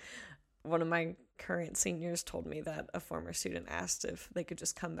one of my current seniors told me that a former student asked if they could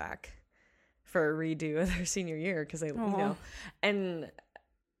just come back for a redo of their senior year because they and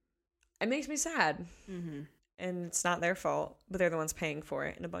it makes me sad. And it's not their fault, but they're the ones paying for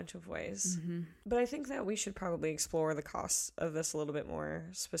it in a bunch of ways. But I think that we should probably explore the costs of this a little bit more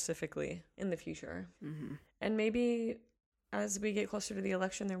specifically in the future. And maybe as we get closer to the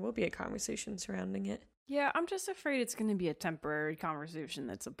election, there will be a conversation surrounding it. Yeah, I'm just afraid it's going to be a temporary conversation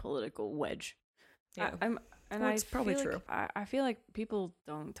that's a political wedge. Yeah. It's probably true. I feel like people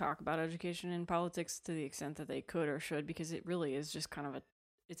don't talk about education and politics to the extent that they could or should, because it really is just kind of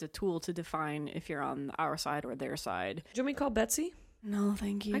it's a tool to define if you're on our side or their side. Do you want me to call Betsy? No,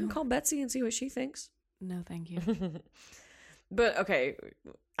 thank you. I can call Betsy and see what she thinks. No, thank you. But, okay,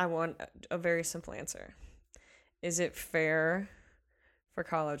 I want a very simple answer. Is it fair for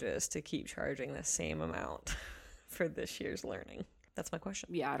colleges to keep charging the same amount for this year's learning? That's my question.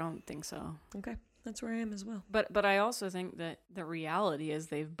 Yeah, I don't think so. Okay, that's where I am as well. But I also think that the reality is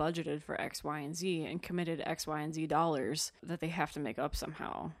they've budgeted for X, Y, and Z and committed X, Y, and Z dollars that they have to make up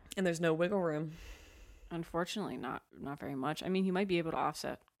somehow. And there's no wiggle room. Unfortunately, not very much. I mean, you might be able to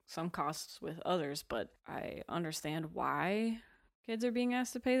offset some costs with others, but I understand why kids are being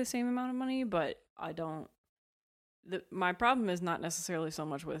asked to pay the same amount of money, but I don't. My problem is not necessarily so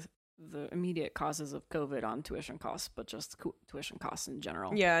much with the immediate causes of COVID on tuition costs, but just tuition costs in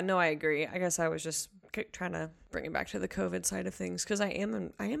general. Yeah, no, I agree. I guess I was just trying to bring it back to the COVID side of things, because I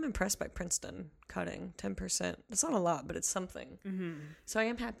am impressed by Princeton cutting 10%. It's not a lot, but it's something. So I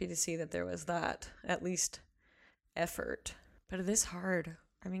am happy to see that there was that, at least, effort. But it is hard.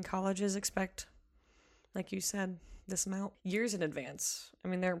 I mean, colleges expect, like you said, this amount years in advance. I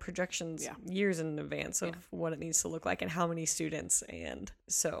mean, there are projections years in advance of what it needs to look like and how many students, and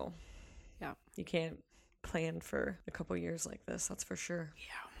so you can't plan for a couple years like this, that's for sure.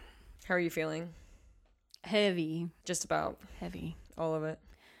 Yeah. How are you feeling? Heavy. Just about Heavy. all of it.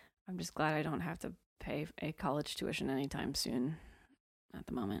 I'm just glad I don't have to pay a college tuition anytime soon at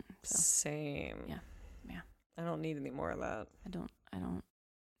the moment. So. Same. Yeah. I don't need any more of that. I don't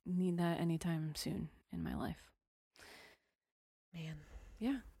need that anytime soon in my life. Man.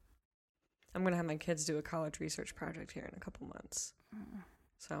 Yeah. I'm going to have my kids do a college research project here in a couple months.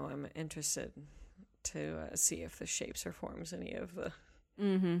 So I'm interested to see if this shapes or forms any of the,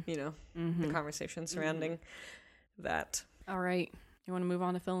 the conversation surrounding that. All right. You want to move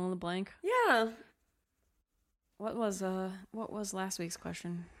on to fill in the blank? Yeah. What was last week's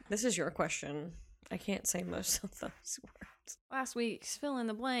question? This is your question. I can't say most of those words. Last week's fill in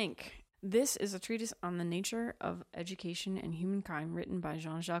the blank. This is a treatise on the nature of education and humankind written by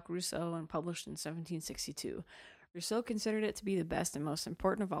Jean-Jacques Rousseau and published in 1762. Rousseau considered it to be the best and most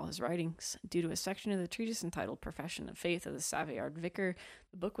important of all his writings. Due to a section of the treatise entitled Profession of Faith of the Savoyard Vicar,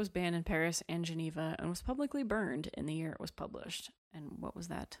 the book was banned in Paris and Geneva and was publicly burned in the year it was published. And what was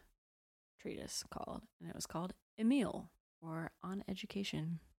that treatise called? And it was called Emile, or On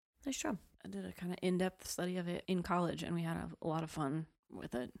Education. Nice job. I did a kind of in-depth study of it in college, and we had a lot of fun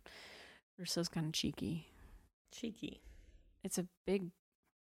with it. Rousseau's kind of cheeky. Cheeky. It's a big,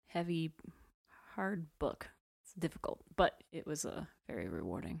 heavy, hard book. It's difficult, but it was very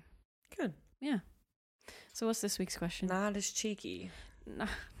rewarding. Good. Yeah. So what's this week's question? Not as cheeky.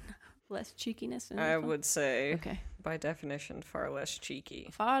 Less cheekiness? I would say, okay. By definition, far less cheeky.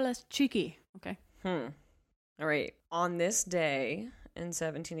 Far less cheeky. Okay. All right. On this day in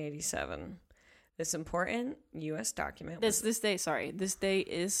 1787, this important U.S. document... This day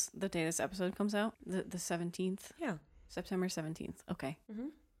is the day this episode comes out? The 17th? Yeah. September 17th. Okay. Mm-hmm.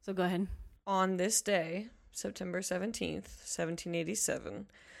 So go ahead. On this day, September 17th, 1787,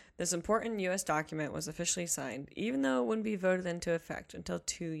 this important U.S. document was officially signed, even though it wouldn't be voted into effect until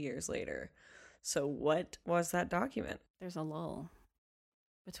 2 years later. So what was that document? There's a lull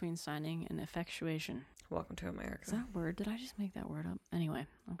between signing and effectuation. Welcome to America. Is that a word? Did I just make that word up? Anyway,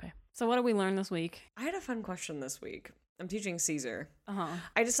 okay. So what did we learn this week? I had a fun question this week. I'm teaching Caesar. Uh-huh.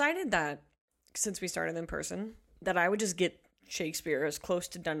 I decided that, since we started in person, that I would just get Shakespeare as close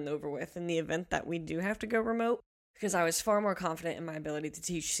to done and over with in the event that we do have to go remote, because I was far more confident in my ability to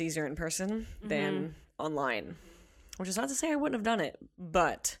teach Caesar in person than online, which is not to say I wouldn't have done it,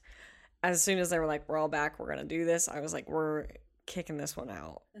 but as soon as they were like, we're all back, we're going to do this, I was like, we're kicking this one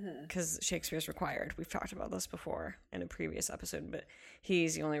out, because Shakespeare's required. We've talked about this before in a previous episode, but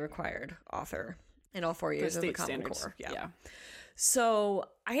he's the only required author in all 4 years of the Common Core. Yeah. So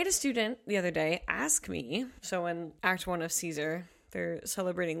I had a student the other day ask me, so in Act 1 of Caesar, they're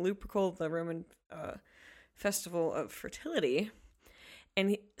celebrating Lupercal, the Roman festival of fertility,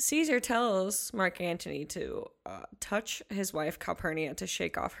 and Caesar tells Mark Antony to touch his wife Calpurnia to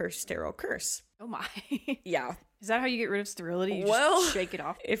shake off her sterile curse. Oh my. Yeah. Is that how you get rid of sterility? You just shake it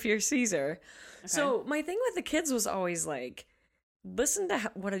off? If you're Caesar. Okay. So my thing with the kids was always like, listen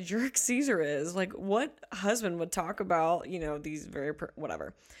to what a jerk Caesar is. Like, what husband would talk about, these very,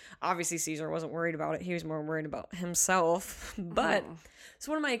 whatever. Obviously, Caesar wasn't worried about it. He was more worried about himself. But,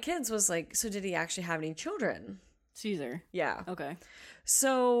 so one of my kids was like, so did he actually have any children? Caesar. Yeah. Okay.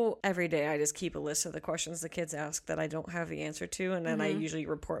 So every day I just keep a list of the questions the kids ask that I don't have the answer to. And then I usually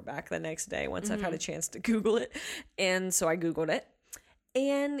report back the next day once I've had a chance to Google it. And so I Googled it.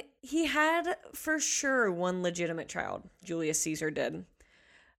 And he had for sure one legitimate child. Julius Caesar did.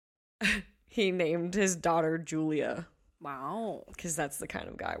 He named his daughter Julia. Wow. Because that's the kind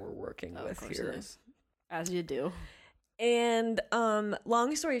of guy we're working with here. As you do. And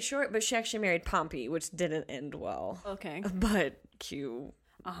long story short, but she actually married Pompey, which didn't end well. Okay. But cue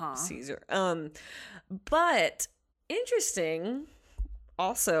Caesar. But interesting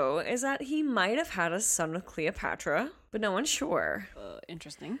also is that he might have had a son with Cleopatra, but no one's sure.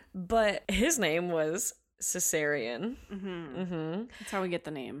 Interesting. But his name was Caesarion. That's how we get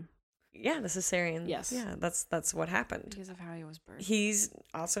the name. Yeah, the Caesarion. Yes. Yeah, that's what happened. Because of how he was birthed. He's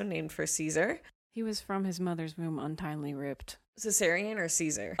also named for Caesar. He was from his mother's womb untimely ripped. Caesarion or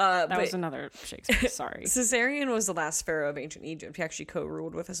Caesar? That was another Shakespeare, sorry. Caesarion was the last pharaoh of ancient Egypt. He actually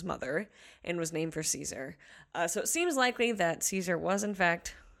co-ruled with his mother and was named for Caesar. So it seems likely that Caesar was, in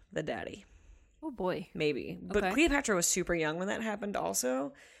fact, the daddy. Oh, boy. Maybe. But Cleopatra was super young when that happened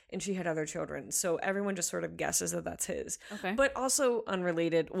also, and she had other children. So everyone just sort of guesses that that's his. Okay. But also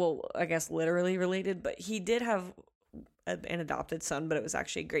unrelated, well, I guess literally related, but he did have an adopted son, but it was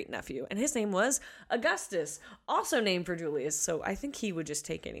actually a great nephew, and his name was Augustus, also named for Julius. So I think he would just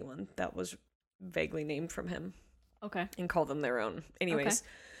take anyone that was vaguely named from him, and call them their own. Anyways,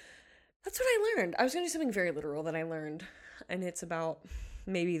 that's what I learned. I was going to do something very literal that I learned, and it's about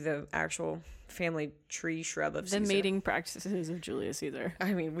maybe the actual family tree shrub of Caesar. The mating practices of Julius Caesar.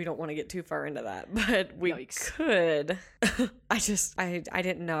 I mean, we don't want to get too far into that, but we could. I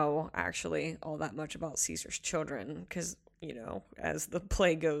didn't know actually all that much about Caesar's children because, you know, as the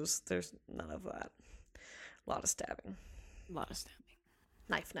play goes, there's none of that. A lot of stabbing. A lot of stabbing.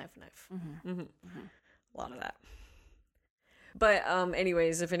 Knife. A lot of that. But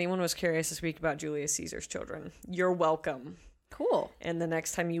anyways, if anyone was curious to speak about Julius Caesar's children, you're welcome. Cool. And the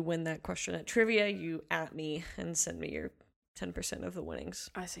next time you win that question at trivia, you at me and send me your 10% of the winnings.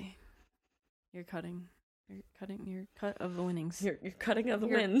 I see. You're cutting your cut of the winnings. You're cutting of the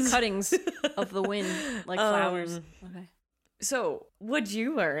wins. Cuttings of the win, like flowers. Okay. So, what'd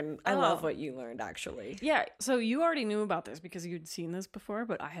you learn? I love what you learned, actually. Yeah, so you already knew about this because you'd seen this before,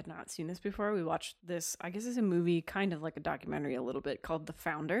 but I had not seen this before. We watched this, I guess it's a movie, kind of like a documentary a little bit, called The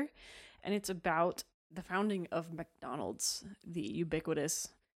Founder. And it's about the founding of McDonald's, the ubiquitous,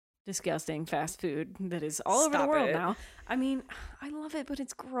 disgusting fast food that is all over the world now. I mean, I love it, but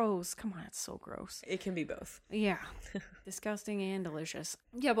it's gross. Come on, it's so gross. It can be both. Yeah, disgusting and delicious.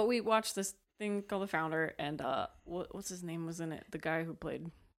 Yeah, but we watched this thing called The Founder, and what's his name was in it? The guy who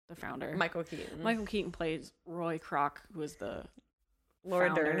played the founder. Michael Keaton. Michael Keaton plays Roy Kroc, who was the Laura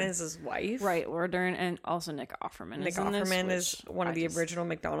founder. Dern is his wife. Right, Laura Dern, and also Nick Offerman. Nick Offerman is one of the original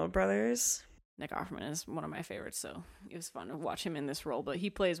McDonald brothers. Nick Offerman is one of my favorites, so it was fun to watch him in this role. But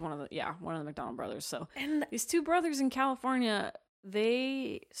he plays one of the McDonald brothers. So, and these two brothers in California,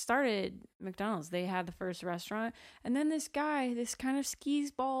 they started McDonald's. They had the first restaurant, and then this guy, this kind of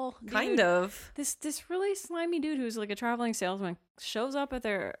skis-ball dude, this really slimy dude who's like a traveling salesman, shows up at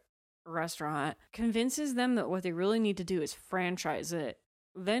their restaurant, convinces them that what they really need to do is franchise it,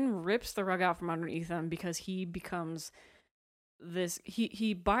 then rips the rug out from underneath them because he becomes this.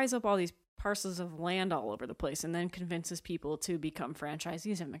 He buys up all these parcels of land all over the place and then convinces people to become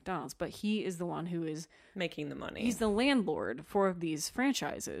franchisees of McDonald's. But he is the one who is making the money. He's the landlord for these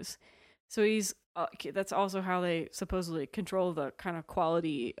franchises. So he's that's also how they supposedly control the kind of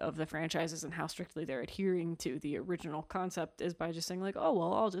quality of the franchises and how strictly they're adhering to the original concept is by just saying like, oh,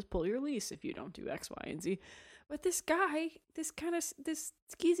 well, I'll just pull your lease if you don't do X, Y, and Z. But this guy, this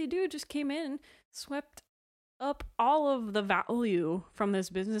skeezy dude just came in, swept up all of the value from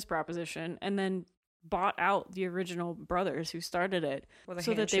this business proposition and then bought out the original brothers who started it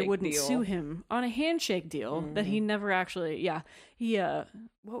so that they wouldn't sue him on a handshake deal that he never actually,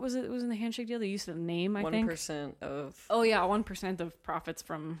 what was it? It was in the handshake deal. They used the name, I think. 1% of... Oh, yeah, 1% of profits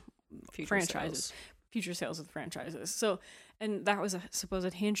from future franchises. Sales. Future sales of franchises. So, and that was a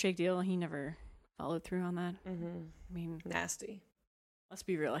supposed handshake deal, and he never followed through on that. Mm-hmm. I mean... Nasty. Let's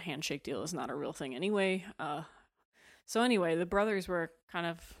be real, a handshake deal is not a real thing anyway. So anyway, the brothers were kind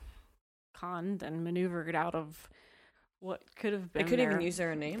of conned and maneuvered out of what could have been. They couldn't even use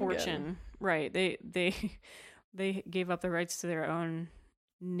their name fortune. Again. Right. They gave up the rights to their own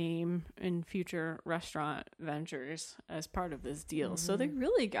name in future restaurant ventures as part of this deal. Mm-hmm. So they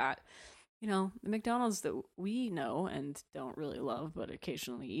really got, the McDonald's that we know and don't really love, but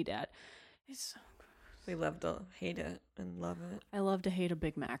occasionally eat at. We love to hate it and love it. I love to hate a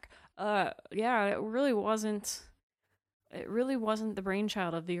Big Mac. It really wasn't the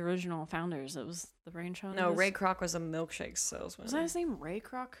brainchild of the original founders. It was the brainchild. No, Ray Kroc was a milkshake salesman. Was that his name, Ray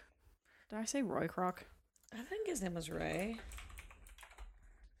Kroc? Did I say Roy Kroc? I think his name was Ray.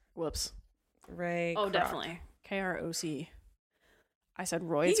 Whoops. Ray. Oh, Kroc. definitely. KROC. I said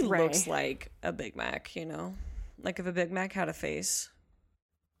Roy. It's He Ray. looks like a Big Mac. Like if a Big Mac had a face,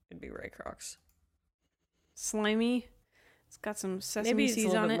 it'd be Ray Kroc's. Slimy. It's got some sesame Maybe it's seeds a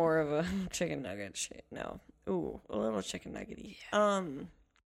little on bit it. more of a chicken nugget shit. No. Ooh, a little chicken nuggety.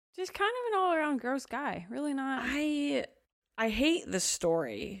 Just kind of an all-around gross guy. Really not. I hate the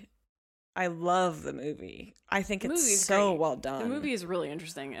story. I love the movie. I think it's so well done. The movie is really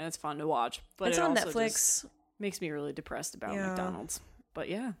interesting and it's fun to watch. But it's on Netflix. Makes me really depressed about McDonald's. But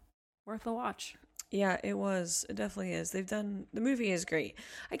yeah, worth a watch. Yeah, it was. It definitely is. The movie is great.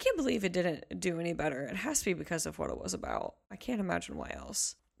 I can't believe it didn't do any better. It has to be because of what it was about. I can't imagine why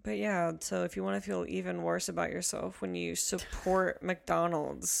else. But yeah, so if you want to feel even worse about yourself when you support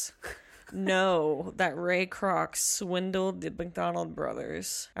McDonald's, know that Ray Kroc swindled the McDonald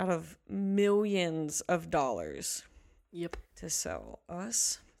brothers out of millions of dollars. Yep. To sell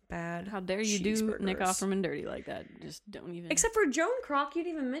us bad. How dare you do Nick Offerman dirty like that? Just don't even. Except for Joan Kroc, you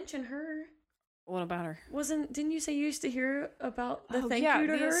didn't even mention her. What about her? Didn't you say you used to hear about the thank you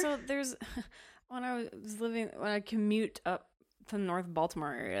to her? So there's when I commute up to the North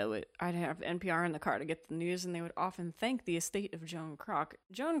Baltimore area, I'd have NPR in the car to get the news, and they would often thank the estate of Joan Kroc.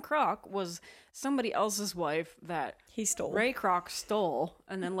 Joan Kroc was somebody else's wife that he stole. Ray Kroc stole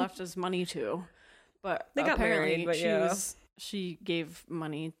and then left his money to. But they got apparently married, but she gave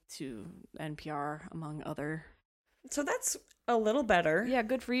money to NPR, among other. So that's a little better. Yeah,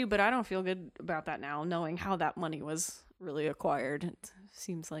 good for you, but I don't feel good about that now, knowing how that money was really acquired. It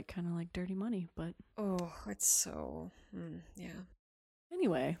seems like kind of like dirty money, but... Oh, it's so... yeah.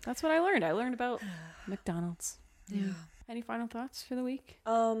 Anyway, that's what I learned. I learned about McDonald's. Yeah. Any final thoughts for the week?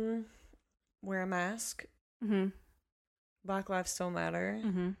 Wear a mask. Mm-hmm. Black lives still matter.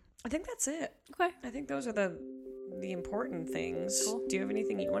 Mm-hmm. I think that's it. Okay. I think those are the important things. Cool. Do you have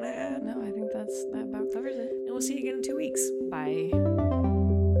anything you want to add? No, I think that about covers it. And we'll see you again in 2 weeks. Bye.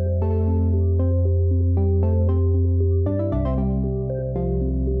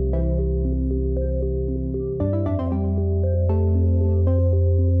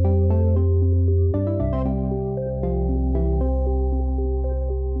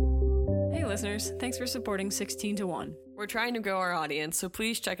 Thanks for supporting 16 to 1. We're trying to grow our audience, so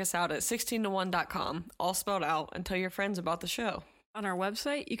please check us out at 16to1.com, all spelled out, and tell your friends about the show. On our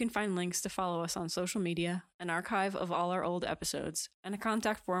website, you can find links to follow us on social media, an archive of all our old episodes, and a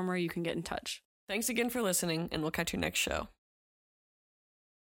contact form where you can get in touch. Thanks again for listening, and we'll catch you next show.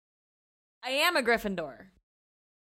 I am a Gryffindor.